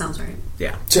 Sounds right.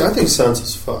 Yeah. See, I think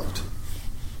Sansa's fucked.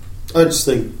 I just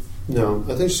think... No,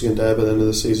 I think she's going to die by the end of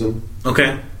the season.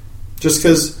 Okay. Just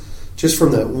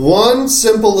from that one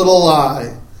simple little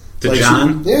lie. To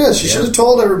John? She should have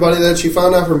told everybody that she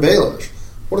found out from Baelish.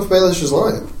 What if Baelish is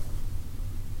lying?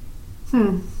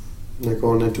 They're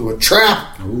going into a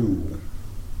trap. Ooh.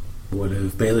 What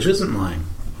if Baelish isn't lying?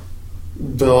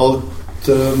 Well,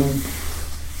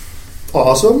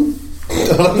 awesome.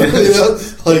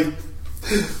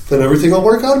 Then everything will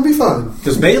work out and be fine.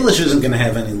 Because Baelish isn't going to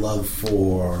have any love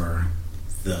for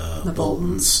the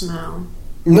Boltons.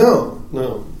 No.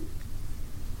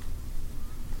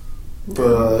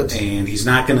 But And he's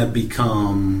not going to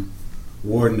become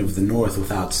Warden of the North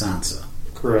without Sansa.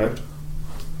 correct.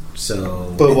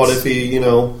 So, But what if he,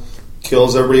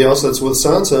 kills everybody else that's with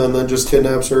Sansa and then just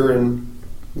kidnaps her and,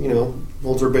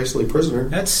 holds her basically prisoner?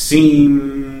 that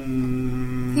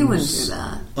seems... He wouldn't do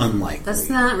that. Unlikely. That's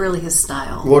not really his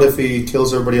style. What if he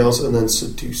kills everybody else and then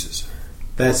seduces her?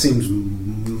 That seems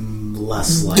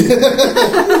less likely.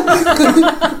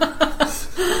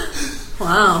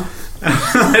 Wow.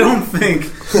 I don't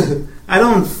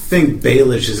think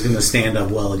Baelish is going to stand up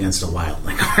well against a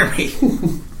wildling army.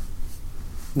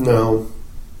 No.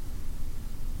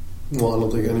 Well, I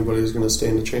don't think anybody's going to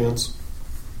stand a chance.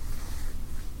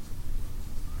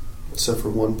 Except for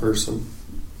one person.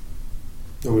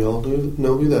 And we all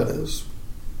know who that is.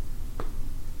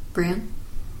 Brienne?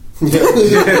 Yeah.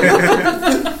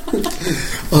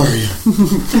 Arya.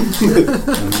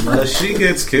 Unless she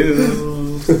gets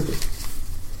killed.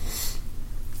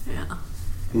 Yeah.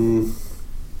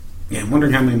 Yeah, I'm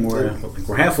wondering how many more. Like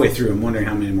we're halfway through. I'm wondering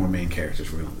how many more main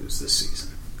characters we're going to lose this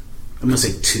season. I'm going to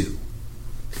say 2.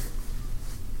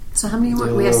 So how many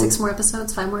more? We have 6 more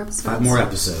episodes? 5 more episodes? 5 more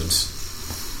episodes.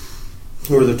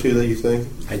 Who are the 2 that you think?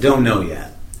 I don't know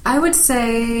yet. I would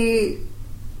say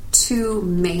 2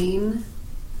 main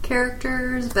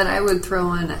characters, but I would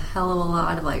throw in a hell of a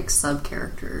lot of like sub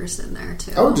characters in there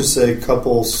too. I would just say a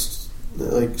couple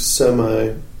like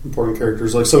semi-important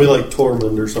characters, like somebody like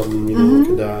Tormund or something, you know,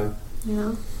 could die.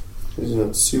 Yeah. He's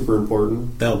not super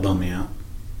important. That'll bum me out.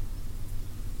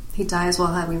 He dies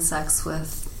while having sex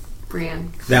with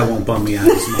Brienne. That won't bum me out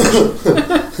as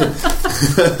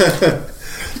much.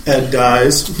 Ed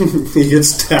dies. He gets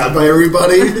stabbed by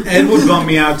everybody. Ed would bum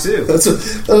me out too. That's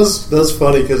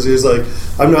funny because he's like,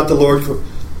 I'm not the Lord.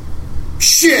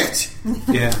 Shit!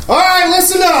 Yeah. All right,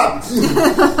 listen up.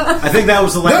 I think that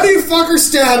was the None last. of you fuckers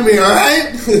stab me, all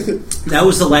right? That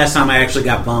was the last time I actually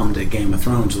got bummed at Game of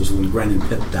Thrones was when Brennan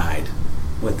Pip died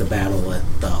with the battle at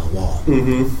the wall.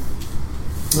 Mm-hmm.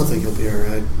 I think he'll be all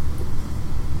right.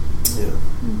 Yeah,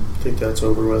 I think that's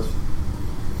over with.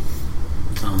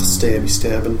 Stabbing.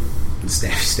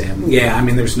 Stabby. Yeah, I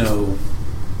mean, there's no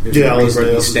reason everybody to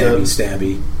be else is dead.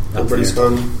 stabby. up Everybody's there.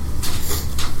 gone.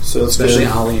 So it's Especially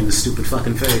good. Ollie in the stupid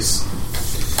fucking face.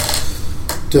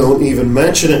 Don't even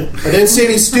mention it. I didn't see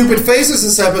any stupid faces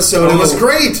this episode. It was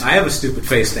great. I have a stupid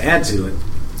face to add to it.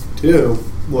 Dude,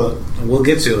 what? We'll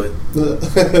get to it.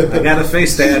 I got a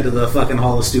face to add to the fucking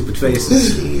Hall of Stupid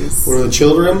Faces. Jeez. Were the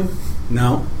children?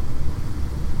 No.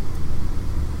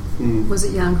 Was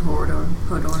it young Hodor?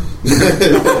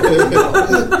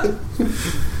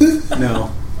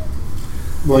 No.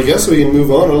 Well, I guess we can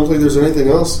move on. I don't think there's anything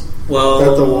else. Well,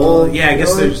 At the wall, yeah, I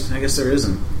guess really? there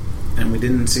isn't. And we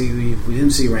didn't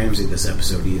see Ramsay this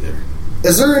episode either.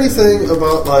 Is there anything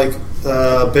about, like,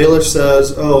 Baelish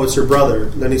says, oh, it's your brother.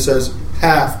 And then he says,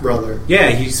 half brother.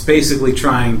 Yeah, he's basically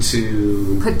trying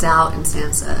to... Put doubt in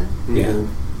Sansa. Yeah.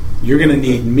 You're going to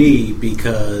need me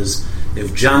because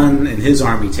if Jon and his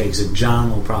army takes it,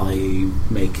 Jon will probably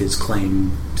make his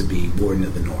claim to be Warden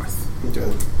of the North. Okay.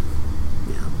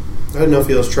 Yeah. I didn't know if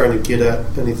he was trying to get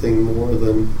at anything more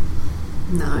than...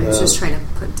 No, I was just trying to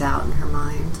put doubt in her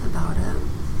mind about it.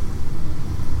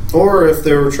 Or if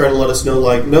they were trying to let us know,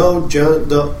 like, no, Jon,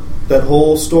 that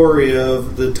whole story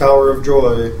of the Tower of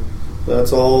Joy,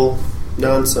 that's all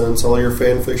nonsense, all your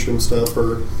fan fiction stuff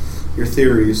or your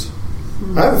theories.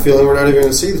 Mm-hmm. I have a feeling we're not even going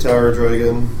to see the Tower of Joy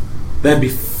again. That'd be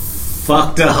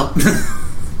fucked up.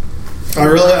 I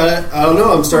don't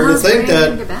know. I'm starting to think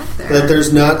that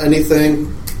there's not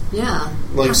anything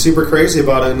like super crazy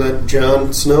about it, and that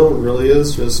Jon Snow really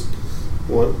is just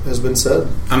what has been said.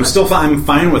 I'm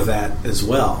fine with that as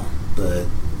well, but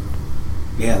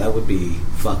yeah, that would be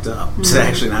fucked up to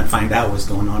actually not find out what's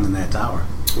going on in that tower.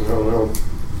 I don't know.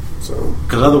 So,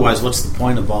 because otherwise, what's the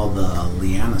point of all the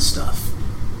Lyanna stuff?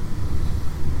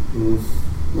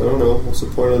 I don't know. What's the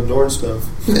point of the Dorne stuff?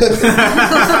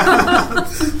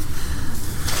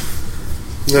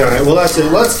 All right. Well, that's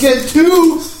it. Let's get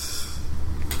to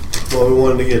what we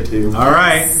wanted to get to. All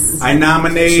right. I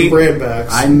nominate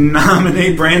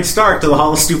Bran Stark to the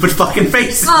Hall of Stupid Fucking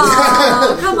Faces.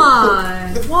 Oh, come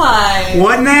on. Why?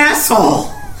 What an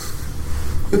asshole.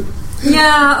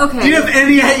 Yeah, okay. Do you have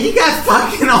any... He got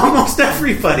fucking almost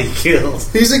everybody killed.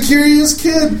 He's a curious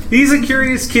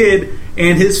kid.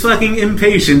 And his fucking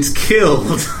impatience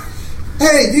killed.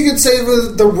 Hey, you could say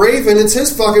with the Raven, it's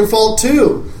his fucking fault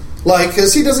too. Like,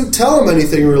 because he doesn't tell him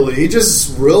anything really. He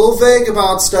just real vague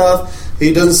about stuff.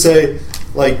 He doesn't say,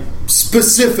 like,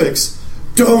 specifics.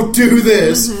 Don't do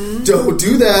this. Mm-hmm. Don't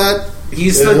do that.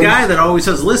 He's the guy that always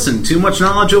says, listen, too much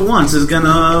knowledge at once is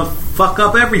gonna fuck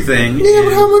up everything. Yeah,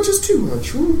 but how much is too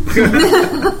much?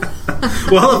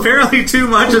 Well, apparently too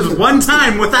much is one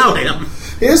time without him.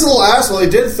 He is a little asshole. He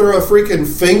did throw a freaking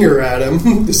finger at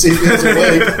him to see if he was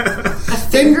awake. A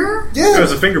finger? Yeah. It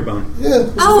was a finger bone. Yeah.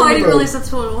 Oh, I didn't realize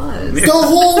that's what it was. The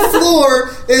whole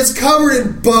floor is covered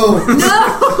in bones.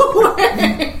 No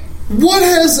way. What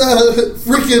has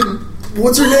freaking...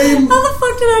 What's her name? How the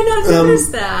fuck did I not notice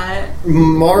that?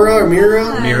 Mira?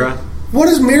 Mira. What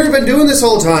has Mira been doing this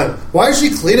whole time? Why has she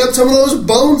cleaned up some of those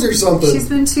bones or something? She's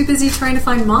been too busy trying to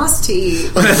find moss to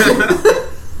eat.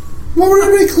 What Why would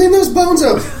everybody clean those bones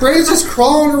up? Bran's just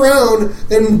crawling around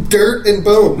in dirt and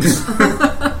bones.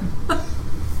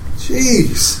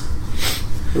 Jeez.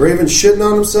 Raven shitting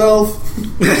on himself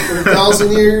for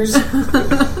 1,000 years.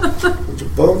 Bunch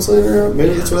of bones laying around.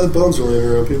 Maybe that's why the bones are laying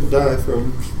around. People die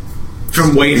from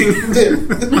waiting. I'm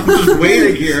just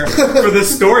waiting here for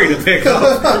this story to pick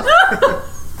up.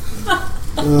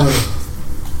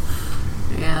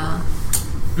 Yeah.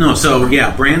 No, so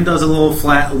yeah, Bran does a little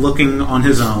flat looking on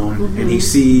his own, and he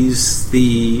sees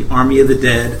the army of the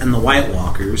dead and the White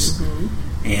Walkers,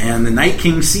 and the Night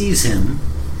King sees him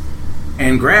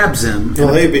and grabs him.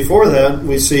 Well, hey, before that,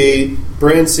 we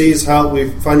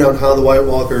find out how the White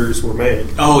Walkers were made.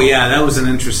 Oh yeah, that was an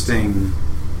interesting.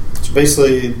 So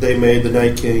basically, they made the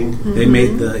Night King. They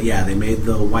made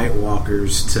the White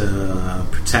Walkers to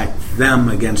protect them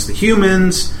against the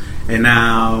humans, and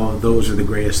now those are the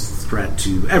greatest threat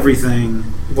to everything.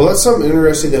 Well, that's something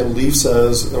interesting that Leaf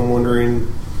says. I'm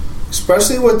wondering,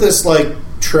 especially with this like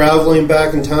traveling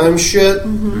back in time shit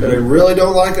that I really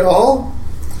don't like at all.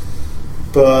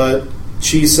 But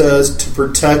she says to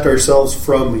protect ourselves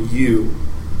from you,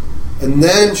 and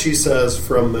then she says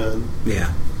from men.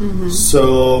 Yeah.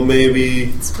 So maybe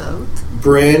It's both.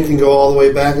 Bran can go all the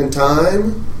way back in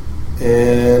time,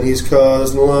 and he's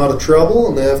causing a lot of trouble,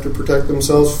 and they have to protect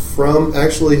themselves from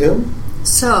actually him.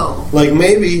 So, Like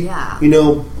maybe, Yeah.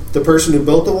 the person who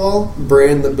built the wall,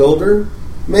 Bran the builder,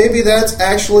 maybe that's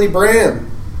actually Bran.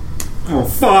 Oh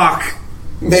fuck!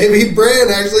 Maybe Bran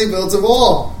actually built a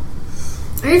wall.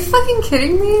 are you fucking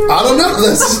kidding me? I don't know.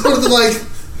 That's sort of like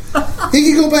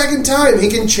he can go back in time. He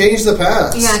can change the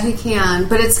past. Yeah, he can,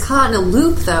 but it's caught in a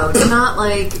loop, though. It's not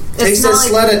like Takes that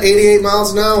sled at 88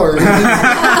 miles an hour.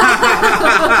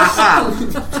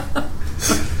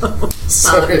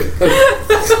 Sorry.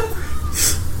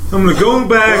 I'm gonna go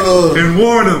back and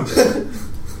warn him.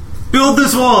 Build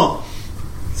this wall.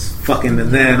 Fucking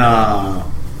and then.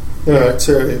 All right.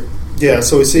 Sorry. Yeah.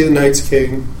 So we see the Night's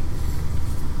King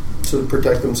to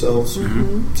protect themselves.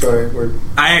 Sorry.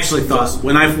 I actually thought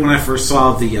when I first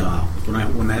saw the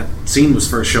when that scene was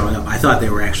first showing up, I thought they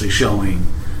were actually showing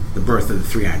the birth of the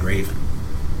Three-Eyed Raven,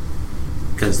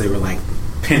 because they were like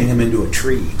pinning him into a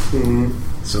tree.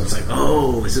 So it's like,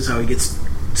 oh, is this how he gets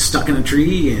stuck in a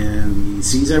tree and he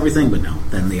sees everything? But no,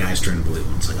 then the eyes turn blue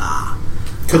and it's like,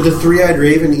 Could the Three-Eyed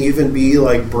Raven even be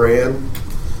like Bran?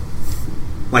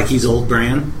 like he's old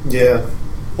Bran. Yeah,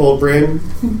 old Bran.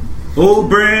 Old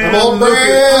Bran. I'm old Bran.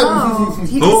 Oh,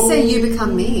 he could say you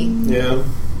become me. Yeah.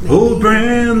 Maybe. Old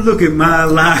Bran, look at my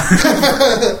life.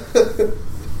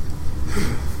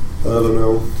 I don't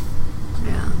know.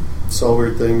 Yeah. It's all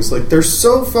weird things. Like, there's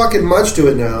so fucking much to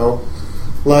it now.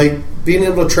 Like, being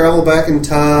able to travel back in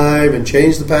time and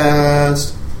change the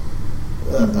past.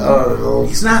 I don't know.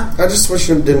 He's not. I just wish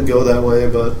it didn't go that way,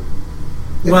 but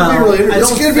it Well, could be really I It's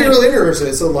don't going to be think- really interesting.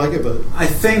 I still like it, but I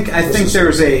think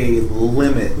there's a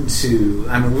limit to.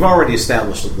 I mean, we've already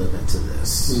established a limit to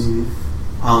this.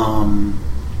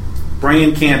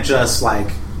 Bran can't just like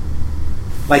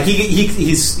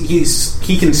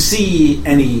he can see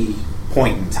any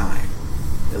point in time,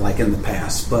 like in the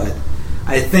past. But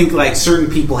I think like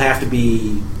certain people have to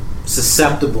be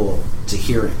susceptible to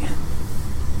hearing him,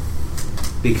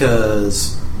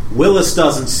 because Willis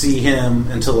doesn't see him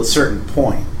until a certain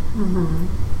point.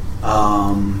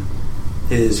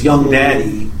 His young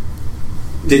daddy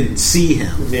didn't see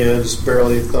him. yeah, just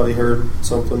barely thought he heard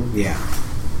something. Yeah.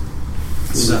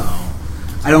 So,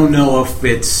 I don't know if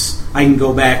I can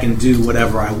go back and do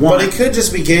whatever I want. But he could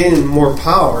just be gaining more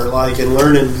power, like, and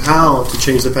learning how to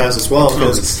change the past as well.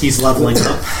 Because He's leveling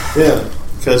up. yeah,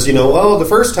 because the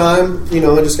first time, I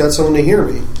just got someone to hear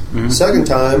me. Second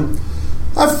time,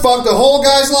 I fucked the whole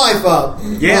guy's life up.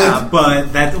 Yeah,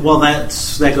 but that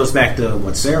goes back to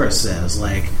what Sarah says.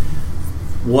 Like,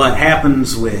 what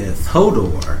happens with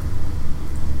Hodor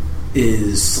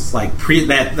is like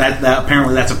that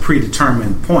apparently that's a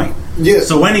predetermined point. Yeah.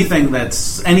 So anything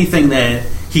that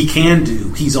he can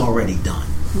do, he's already done.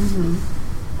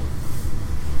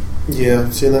 Yeah,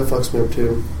 see, that fucks me up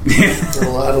too.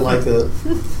 I don't like that.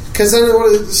 Because then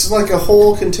it's like a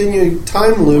whole continuing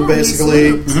time loop, Yeah, basically,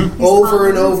 over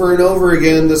and over and over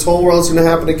again. This whole world's going to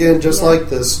happen again, just like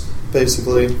this,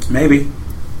 basically. Maybe.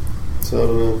 So I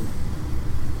don't know.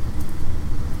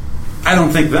 I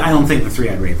don't think the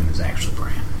Three-Eyed Raven is actually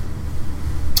Bran.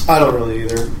 I don't really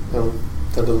either.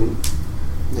 That doesn't.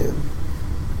 Yeah.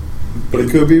 But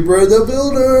it could be Bran the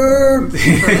Builder.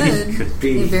 Could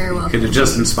be. He very well Could have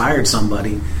just inspired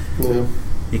somebody. Yeah.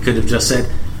 He could have just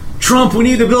said, "Trump, we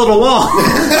need to build a wall."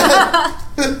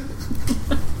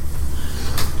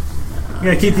 You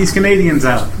gotta keep these Canadians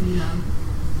out. Yeah.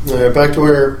 All right, back to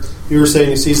where you were saying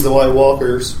he sees the White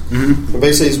Walkers. Mm-hmm. And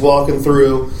basically he's walking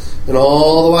through, and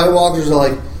all the White Walkers are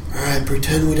like, all right,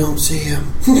 pretend we don't see him.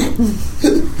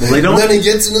 Well, they don't. And then he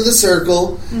gets into the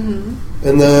circle,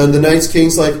 and then the Night's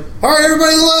King's like, all right,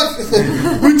 everybody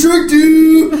look! We tricked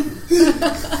you!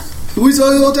 We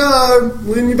saw you the whole time.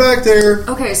 Leading you back there.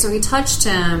 Okay, so he touched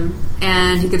him,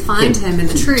 and he could find him in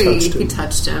the tree. He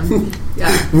touched him. Yeah.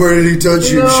 Where did he touch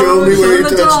you? Show me where he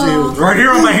touched you. Right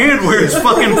here on my hand where it's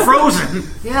fucking frozen.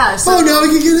 Yeah. So, Oh, now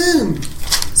he can get in.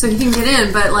 So he can get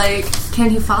in, but like, can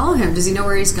he follow him? Does he know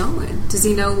where he's going? Does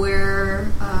he know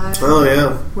where? Oh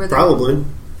yeah, where probably.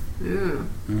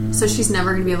 So she's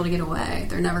never going to be able to get away.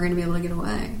 They're never going to be able to get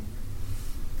away.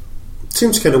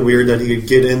 Seems kind of weird that he could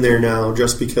get in there now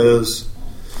just because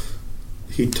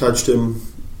he touched him.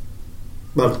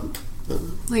 But Well,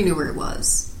 he knew where it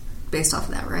was based off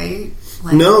of that, right?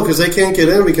 Like, no, because they can't get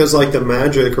in because like the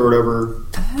magic or whatever.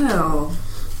 Oh.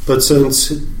 But since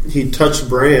he touched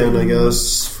Bran, I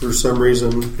guess for some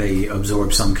reason They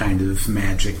absorb some kind of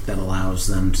magic that allows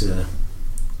them to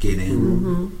get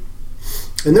in.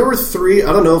 And there were 3,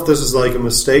 I don't know if this is like a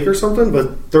mistake or something,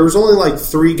 but there was only like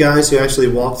 3 guys who actually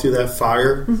walked through that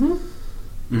fire.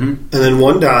 And then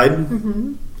one died.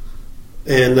 And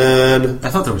then... I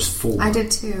thought there was 4. I did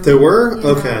too. There were? Yeah.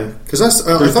 Okay. Because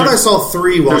I thought I saw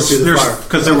 3 walk through the fire.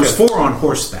 Because there was 4 on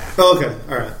horseback. Oh, okay.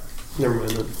 Alright. Never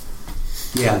mind then.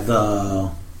 Yeah,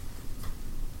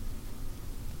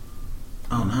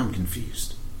 Oh, now I'm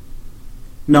confused.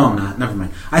 No, I'm not. Never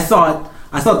mind. I thought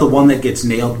the one that gets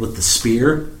nailed with the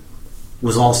spear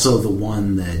was also the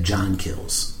one that Jon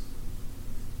kills.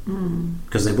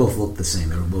 Because they both look the same.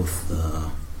 They were both the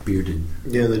bearded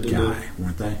Yeah, they did. guy,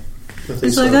 weren't they? I think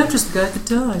He's so. like, I'm just the guy that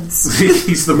dies.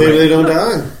 He's the Maybe they don't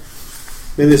die.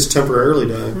 Maybe they just temporarily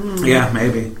die. Yeah,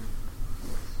 maybe.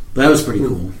 That was pretty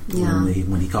cool. Yeah.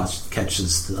 When he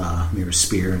catches Mira's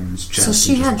spear in his chest. So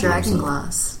she and had just blows dragon up.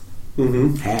 glass.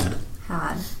 Mm-hmm.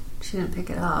 Had. She didn't pick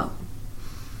it up.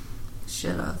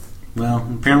 Should have. Well,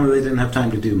 apparently they didn't have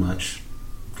time to do much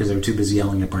because they were too busy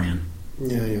yelling at Bran.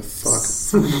 Yeah, you fuck.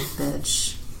 Son of a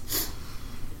bitch.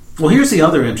 Well, here's the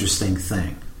other interesting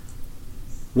thing.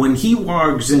 When he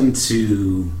wargs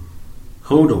into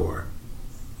Hodor,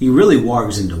 he really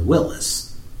wargs into Willis.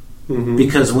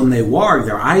 Because when they warg,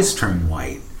 their eyes turn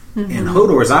white. And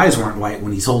Hodor's eyes weren't white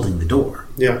when he's holding the door.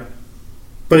 Yeah.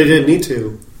 But he didn't need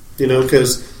to. You know,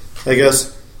 because I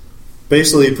guess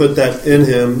basically he put that in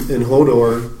him, in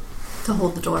Hodor. To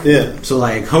hold the door. Yeah. So,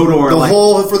 like, Hodor...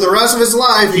 For the rest of his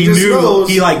life, he just knew, knows.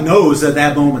 He, knows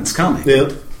that moment's coming.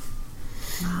 Yeah.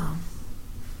 Wow.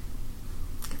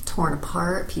 Torn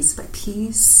apart, piece by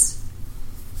piece.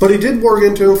 But he did warg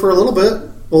into him for a little bit,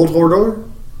 old Hodor.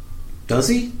 Does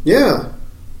he? Yeah.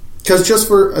 Because just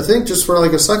for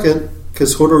like a second,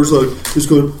 because Hodor's like, he's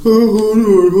going, oh,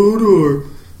 Hodor,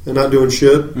 and not doing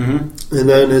shit. Mm-hmm. And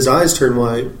then his eyes turn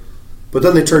white. But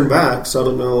then they turn back, so I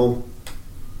don't know.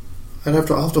 I'll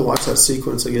have to watch that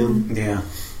sequence again. Yeah.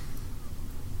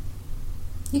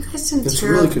 You guys didn't It's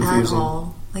tear really up confusing. at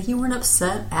all. Like, you weren't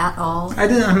upset at all.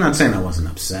 I'm not saying I wasn't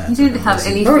upset. You didn't have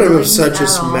any I would have feelings upset, at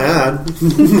just all. mad.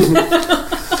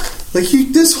 Like,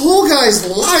 this whole guy's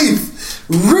life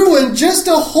ruined just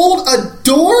to hold a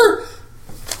door?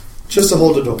 Just to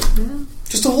hold a door. Yeah.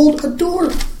 Just to hold a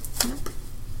door.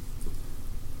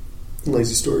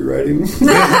 Lazy story writing.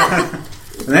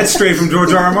 And that's straight from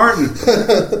George R.R. Martin.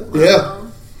 Yeah.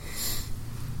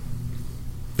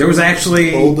 There was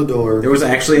actually... Hold the door. There was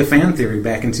actually a fan theory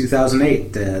back in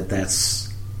 2008 that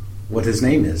that's what his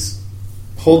name is.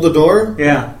 Hold the door?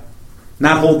 Yeah.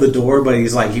 Not hold the door, but he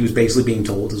was basically being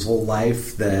told his whole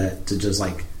life that to just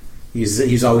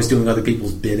he's always doing other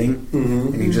people's bidding,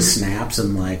 and he just snaps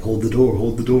and hold the door,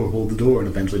 hold the door, hold the door, and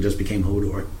eventually just became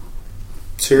Hodor.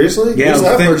 Seriously? Yeah, Who's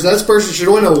that person? That person should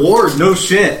win an award. No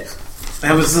shit.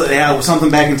 That was it was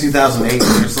something back in 2008.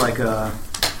 There's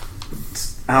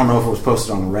I don't know if it was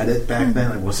posted on Reddit back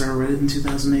then. Was there a Reddit in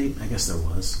 2008? I guess there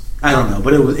was. I don't know,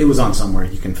 but it was on somewhere.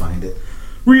 You can find it.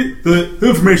 The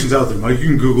information's out there, Mike. You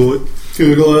can Google it.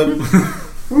 Google it.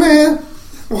 Man,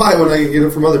 why would I get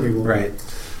it from other people? Right.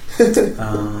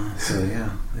 So yeah,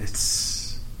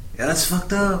 that's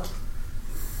fucked up.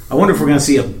 I wonder if we're gonna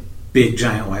see a big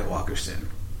giant White Walker soon.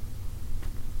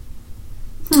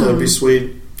 That'd be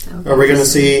sweet. Are we going to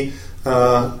see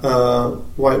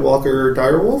White Walker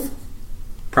Direwolf?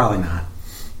 Probably not.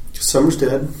 Summer's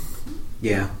dead.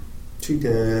 Yeah. She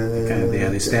dead. Yeah,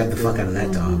 they stabbed the fuck out of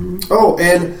that dog. Oh,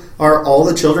 and are all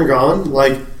the children gone?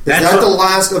 Is that the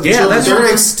last of the children?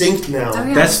 They're extinct now. Oh,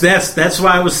 yeah.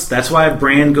 That's why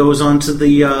Bran goes onto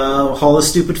the Hall of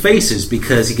Stupid Faces,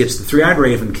 because he gets the three-eyed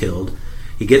raven killed.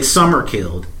 he gets Summer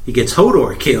killed, he gets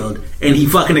Hodor killed, and he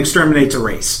fucking exterminates a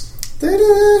race.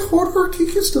 Hodor, he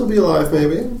could still be alive,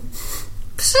 maybe.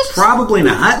 Probably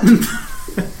not.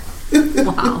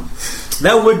 Wow.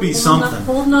 That would be something.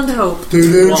 Holding on to hope. They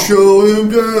didn't show him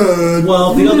dead.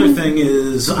 Well, the other thing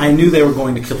is, I knew they were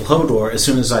going to kill Hodor as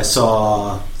soon as I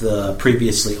saw the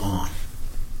Previously On.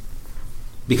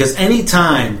 Because any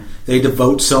time they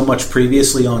devote so much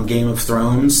Previously On Game of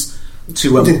Thrones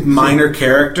to a minor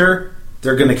character,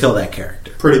 they're going to kill that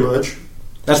character. Pretty much.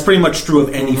 That's pretty much true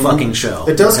of any fucking show.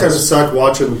 It does kind of suck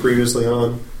watching the Previously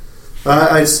On.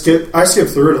 I skipped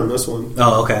through it on this one.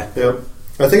 Oh, okay. Yep.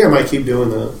 I think I might keep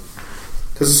doing that.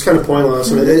 Because it's kind of pointless,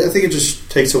 and I think it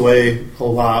just takes away a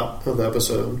lot of the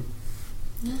episode.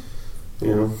 You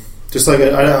know, just like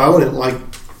I wouldn't like.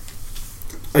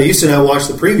 I used to not watch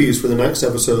the previews for the next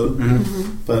episode,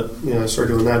 but I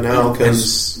started doing that now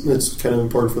because it's kind of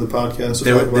important for the podcast.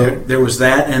 There was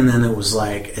that, and then it was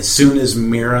like as soon as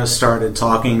Mira started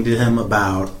talking to him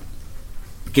about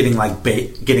getting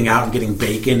out and getting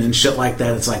bacon and shit like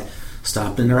that, it's like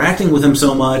stop interacting with him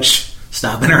so much.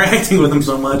 Stop interacting with him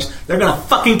so much. They're going to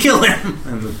fucking kill him.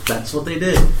 And that's what they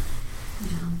did.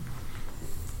 Yeah.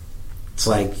 It's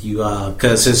like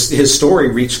because his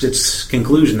story reached its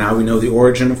conclusion. Now we know the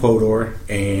origin of Hodor,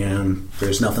 and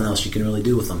there's nothing else you can really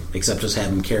do with him except just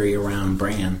have him carry around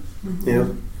Bran. Yeah.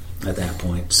 At that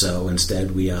point, so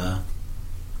instead we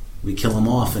kill him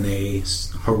off in a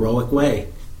heroic way.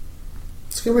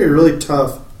 It's going to be really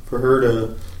tough for her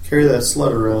to carry that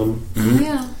sled around. Mm-hmm.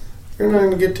 Yeah. They're not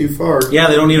going to get too far. Yeah,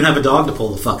 they don't even have a dog to pull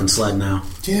the fucking sled now.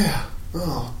 Yeah.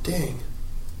 Oh, dang.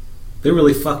 They're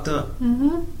really fucked up.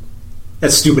 Mm-hmm.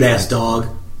 That stupid ass dog.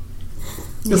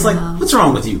 It's like, what's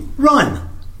wrong with you? Run.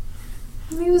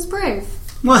 He was brave.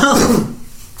 Well,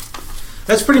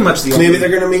 that's pretty much the. Maybe they're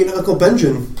going to meet Uncle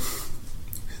Benjamin.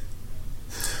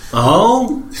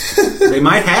 Oh, they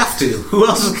might have to. Who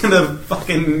else is going to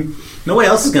fucking? Nobody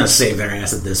else is going to save their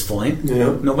ass at this point.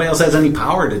 Yeah. Nobody else has any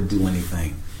power to do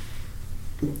anything.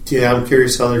 Yeah, I'm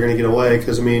curious how they're going to get away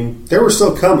because they were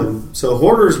still coming. So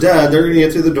Hodor's dead. They're going to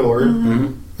get through the door,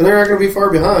 and they're not going to be far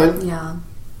behind. Yeah,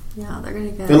 they're going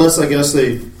to get. Unless I guess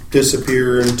they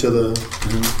disappear into the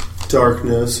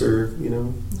darkness, or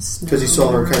because you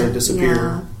saw her kind of disappear.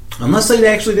 Yeah. Unless they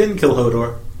actually didn't kill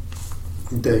Hodor.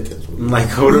 They kill him. Like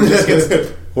Hodor just gets.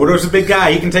 Hodor's a big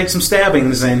guy. He can take some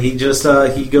stabbings, and he just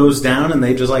he goes down, and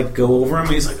they just like go over him.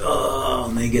 And he's like, oh,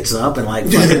 and then he gets up, and like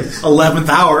fucking 11th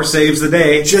hour saves the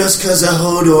day. Just because a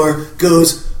Hodor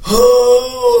goes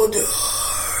Hodor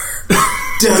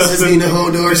doesn't mean a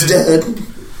Hodor's dead.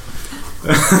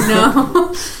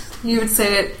 No, you would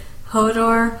say it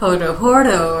Hodor, Hodor,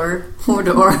 Hodor,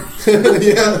 Hodor.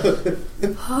 Yeah.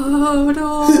 Hodor,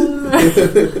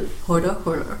 Hodor,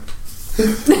 Hodor.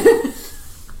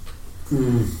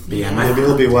 Yeah, maybe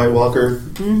he'll be White Walker.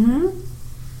 Mm-hmm.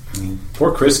 I mean,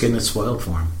 poor Chris getting it spoiled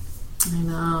for him. I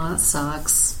know, that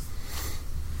sucks.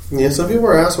 Yeah, some people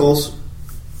are assholes.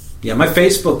 Yeah, my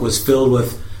Facebook was filled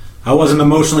with, I wasn't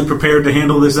emotionally prepared to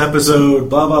handle this episode,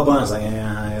 blah, blah, blah. I was like,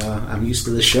 I'm used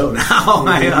to this show now.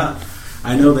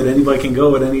 I know that anybody can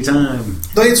go at any time.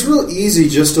 Like, it's real easy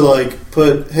just to,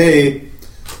 put, hey,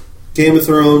 Game of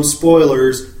Thrones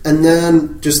spoilers, and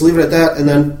then just leave it at that, and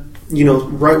then,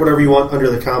 write whatever you want under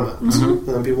the comments. Mm-hmm. And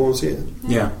then people won't see it.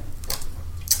 Yeah.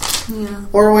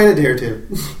 Or wait a day or two.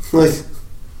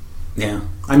 Yeah.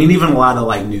 I mean, even a lot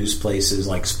of news places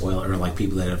spoiler, or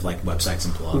people that have websites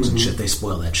and blogs and shit, they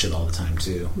spoil that shit all the time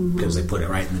too because they put it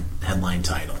right in the headline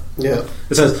title. Yeah,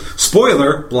 it says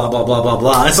spoiler, blah blah blah blah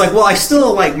blah. It's like, well, I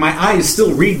still my eyes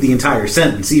still read the entire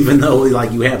sentence, even though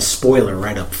you have spoiler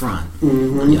right up front. You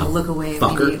look away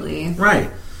immediately, right?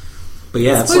 But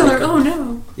yeah, spoiler. It's oh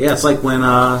no! Yeah, it's like when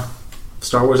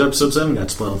Star Wars Episode 7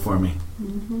 got spoiled for me.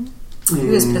 He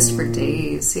was pissed for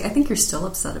days. See, I think you're still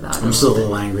upset about it. I'm still a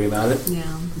little angry about it.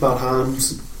 Yeah. About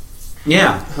Hans.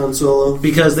 Yeah. Han Solo.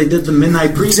 Because they did the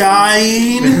midnight pre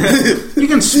dying. You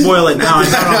can spoil it now.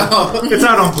 It's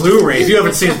out on Blu-ray. If you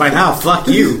haven't seen it by now, fuck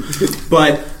you.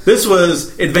 But this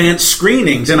was advanced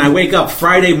screenings, and I wake up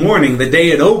Friday morning, the day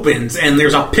it opens, and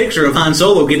there's a picture of Han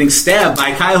Solo getting stabbed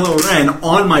by Kylo Ren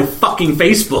on my fucking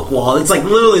Facebook wall. It's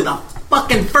literally the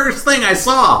fucking first thing I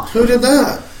saw. Who did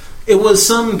that? It was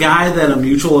some guy that a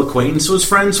mutual acquaintance was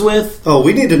friends with. Oh,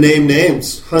 we need to name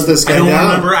names. Hunt this guy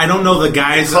down. I don't know the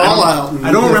guy's.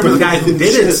 I don't remember the guy who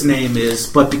did its name is,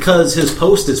 but because his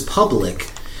post is public,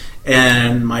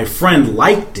 and my friend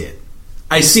liked it,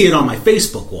 I see it on my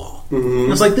Facebook wall. I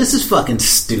was like, this is fucking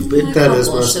stupid. That is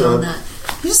messed up.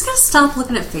 You just gotta stop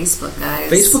looking at Facebook,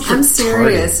 guys. Facebook's I'm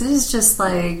serious. retarded. It is just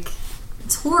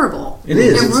It's horrible. It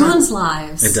is. It ruins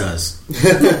lives. It does.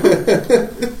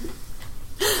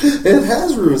 It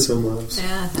has ruined some lives.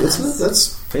 Yeah, it has.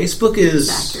 That's Facebook is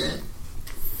accurate.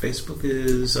 Facebook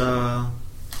is. Oh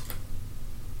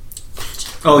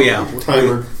yeah,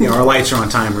 timer. Yeah, our lights are on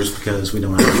timers because we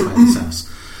don't have to buy this house.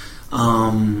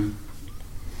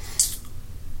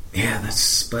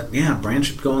 But Bran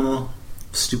should go in the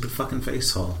stupid fucking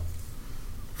face hole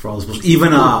for all his bullshit.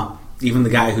 Even the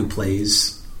guy who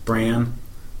plays Bran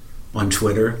on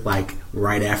Twitter, like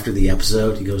right after the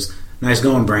episode, he goes, "Nice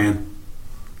going, Bran."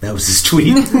 That was his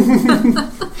tweet.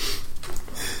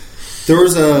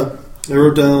 I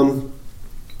wrote down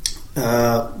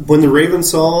when the Raven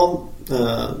saw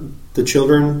the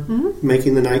children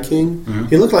making the Night King,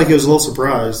 he looked like he was a little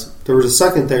surprised. There was a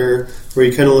second there where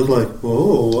he kind of looked like,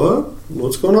 "Whoa,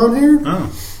 what's going on here?"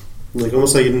 Oh, like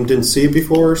almost like you didn't see it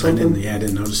before or something. I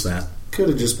didn't notice that. Could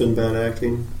have just been bad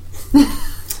acting.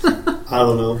 I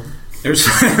don't know. You're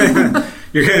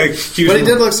accusing, but he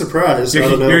did look surprised. I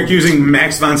don't know. You're accusing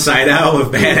Max von Sydow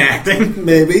of bad acting?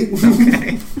 Maybe.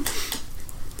 Okay.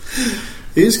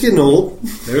 He's getting old.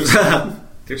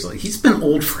 He's been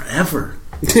old forever.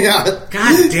 Yeah.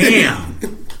 God damn.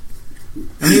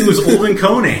 I mean, he was old in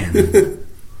Conan.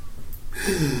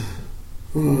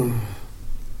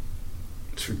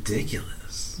 It's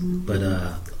ridiculous. But,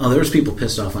 there's people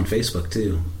pissed off on Facebook,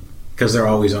 too. Because there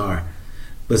always are.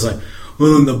 But it's like,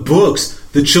 well, in the books,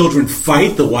 the children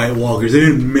fight the White Walkers. They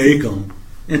didn't make them.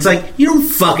 And it's like, you don't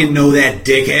fucking know that,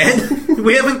 dickhead.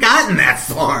 We haven't gotten that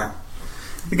far.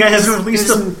 The guy hasn't released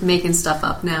just making stuff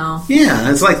up now.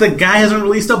 Yeah, it's like the guy hasn't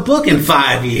released a book in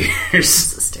 5 years.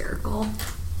 It's hysterical.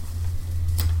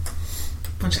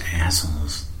 Bunch of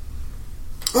assholes.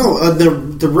 Oh,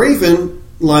 the Raven,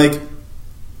 like,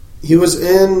 he was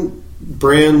in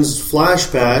Bran's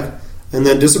flashback and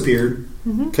then disappeared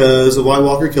because the White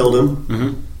Walker killed him.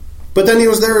 Mm-hmm. But then he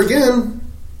was there again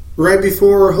right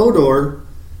before Hodor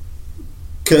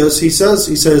because he says,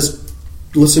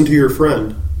 "Listen to your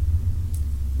friend."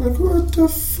 Like, what the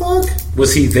fuck?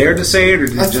 Was he there to say it, or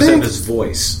did he just have his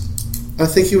voice? I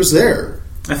think he was there.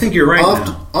 I think you're right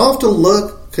I'll have to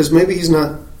look, because maybe he's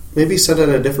not... Maybe he said it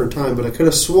at a different time, but I could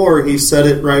have swore he said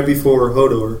it right before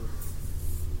Hodor.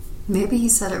 Maybe he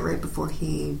said it right before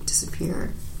he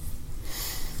disappeared.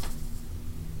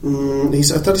 I thought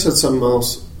he said something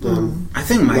else. I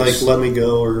think Mike's... Like, let me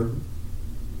go, or...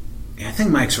 I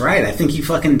think Mike's right. I think he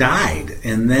fucking died.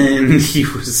 And then he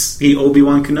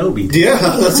Obi-Wan Kenobi. Yeah,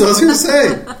 that's what I was going to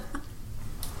say.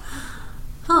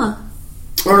 Huh.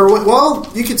 Or, well,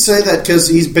 you could say that because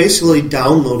he's basically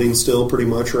downloading still, pretty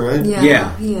much, right?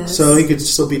 Yeah, he is. So he could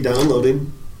still be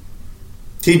downloading.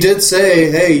 He did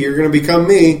say, "Hey, you're going to become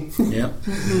me." Yep.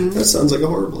 That sounds like a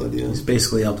horrible idea. He's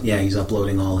basically he's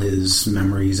uploading all his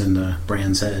memories into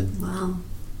Bran's head. Wow.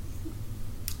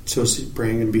 So is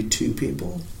Bran going to be 2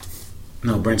 people?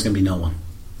 No, Bran's going to be no one.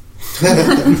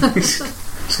 It's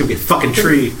going to be a fucking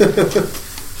tree.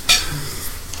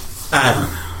 I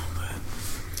don't know.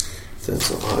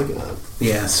 That's all I got.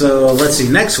 Yeah, so let's see.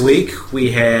 Next week, we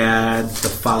had the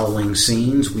following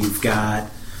scenes. We've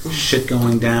got shit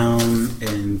going down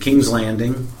in King's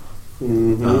Landing.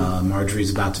 Mm-hmm. Marjorie's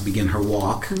about to begin her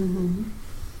walk. Mm-hmm.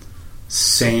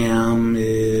 Sam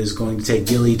is going to take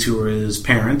Gilly to his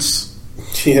parents.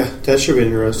 Yeah, that should be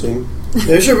interesting.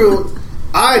 There should be...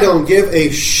 I don't give a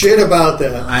shit about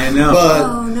that. I know. But,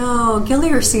 oh, no.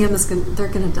 Gilly or Sam, they're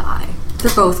going to die.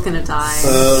 They're both going to die.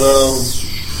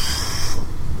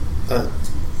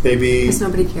 Maybe... Because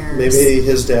nobody cares. Maybe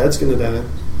his dad's going to die.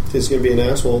 He's going to be an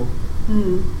asshole.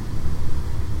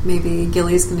 Maybe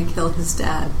Gilly's going to kill his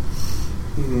dad.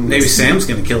 Maybe Sam's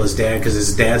going to kill his dad because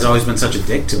his dad's always been such a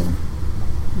dick to him.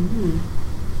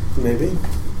 Maybe.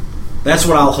 That's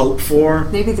what I'll hope for.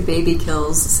 Maybe the baby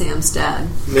kills Sam's dad.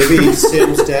 Maybe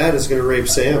Sam's dad is going to rape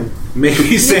Sam.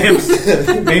 Maybe Sam's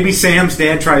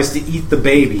dad tries to eat the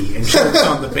baby and chokes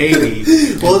on the baby.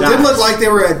 Well, it did look like they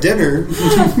were at dinner.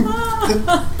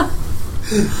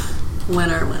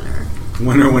 Winner,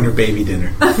 baby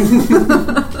dinner.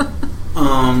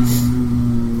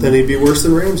 Then he'd be worse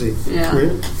than Ramsay. Yeah,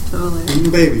 right? Totally.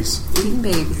 Eating babies.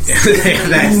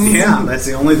 That's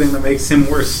the only thing that makes him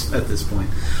worse at this point.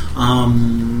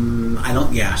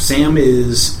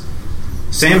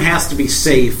 Sam has to be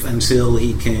safe until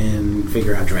he can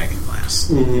figure out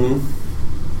Dragonglass.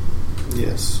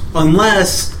 Yes.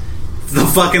 Unless the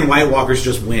fucking White Walkers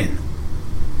just win.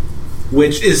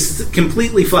 Which is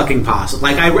completely fucking possible.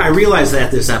 Like, I realized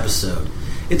that this episode.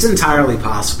 It's entirely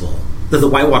possible that the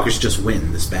White Walkers just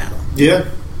win this battle. Yeah.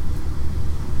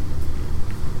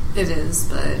 It is,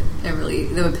 but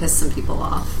it would piss some people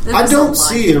off. I don't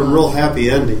see a real happy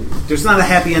ending. There's not a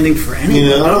happy ending for anyone. You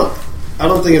know, I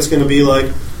don't think it's going to be like,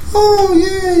 oh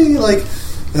yay, like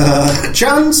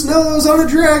Jon Snow's on a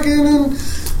dragon and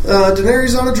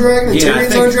Daenerys on a dragon and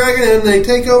Tyrion's on a dragon and they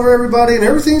take over everybody and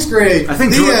everything's great. I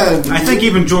think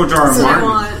even George R. R.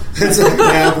 Martin. That's not going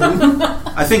to happen.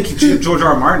 I think George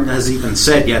R. R. Martin has even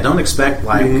said, don't expect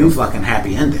like a fucking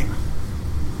happy ending.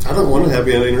 I don't want a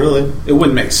happy ending, really. It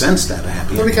wouldn't make sense to have a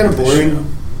happy ending. That'd be kind of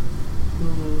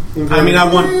boring. I mean,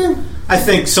 I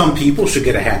think some people should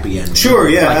get a happy ending. Sure,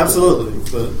 yeah, absolutely.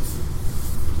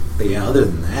 But yeah, other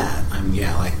than that,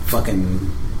 like fucking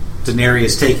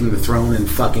Daenerys taking the throne and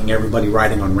fucking everybody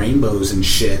riding on rainbows and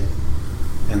shit.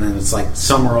 And then it's like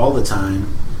summer all the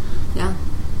time. Yeah.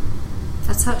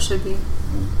 That's how it should be.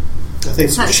 I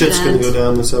think some shit's going to go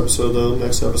down this episode, though.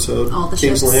 Next episode. All the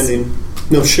King's ships. Landing.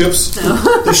 No ships? No.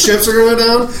 The ships are going to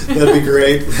go down? That'd be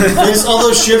great. All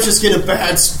those ships just get a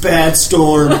bad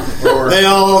storm. Or they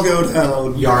all go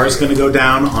down. Yar's going to go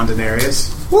down on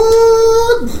Daenerys.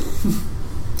 What?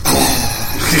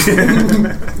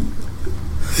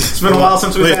 It's been a while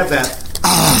since we've had that.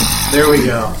 There we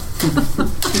go.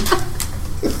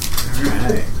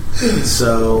 Alright.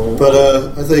 So... But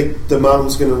I think the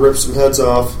mountain's going to rip some heads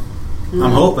off.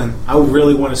 I'm hoping. I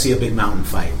really want to see a big mountain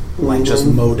fight. Like, just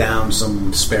mow down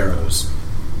some sparrows.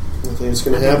 I think it's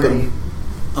going to happen.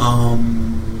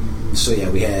 So yeah,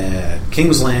 we had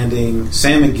King's Landing,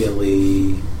 Sam and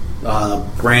Gilly,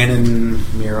 Bran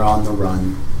and Mira on the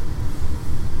run.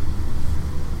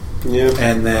 Yeah.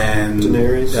 And then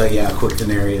Daenerys. A quick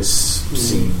Daenerys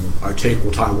scene. I take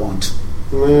what I want.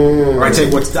 Or I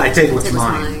take what's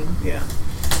mine. Yeah.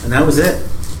 And that was it.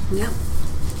 Yep.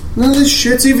 None of this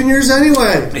shit's even yours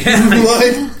anyway.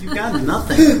 Like, you got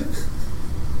nothing.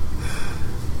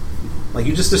 Like,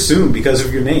 you just assume because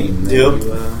of your name that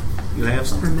you have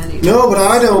something. No, but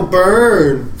I don't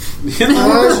burn. I should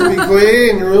be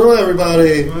queen and rule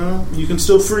everybody. Well, you can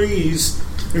still freeze.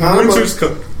 I'm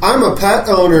a pet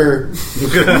owner.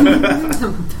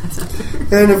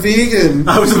 And a vegan.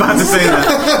 I was about to say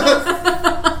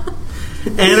that.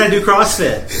 And I do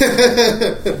CrossFit.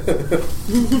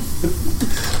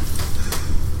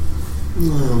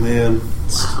 Oh, man.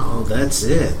 So that's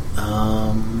it.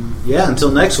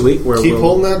 Until next week. Where keep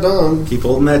holding that dong. Keep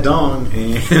holding that dong.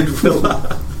 And we'll...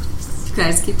 you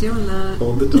guys keep doing that.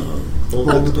 Hold the dong. Hold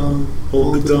the dong.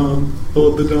 Hold the dong.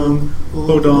 Hold the dong.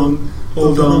 Hold on.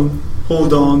 Hold on.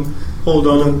 Hold on. Hold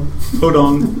on. Hold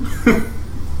on.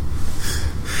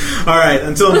 All right.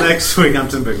 Until next week, I'm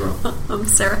Tim Bigelow. I'm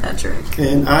Sarah Hedrick.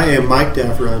 And I am Mike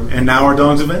Daffron. And now our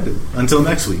dongs have ended. Until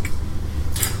next week.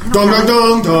 Dong, dong,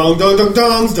 dong, dong, dong, dong,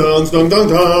 dongs, dongs, dong, dong,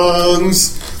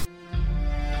 dongs.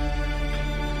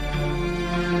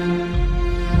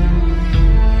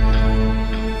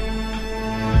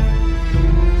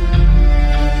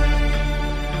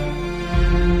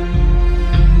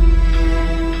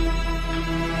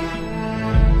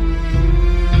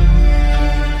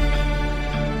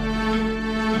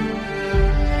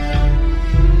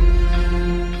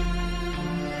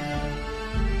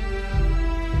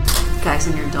 Guys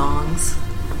and your dongs.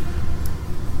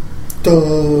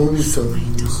 Dongs, So many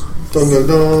dongs. dongs. Dong, dong,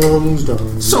 dongs,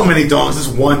 dongs. So many dongs. This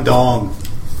one dong.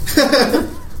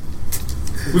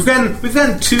 We've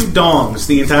gotten 2 dongs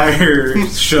the entire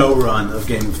show run of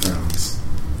Game of Thrones.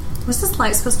 Was this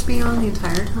light supposed to be on the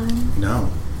entire time? No.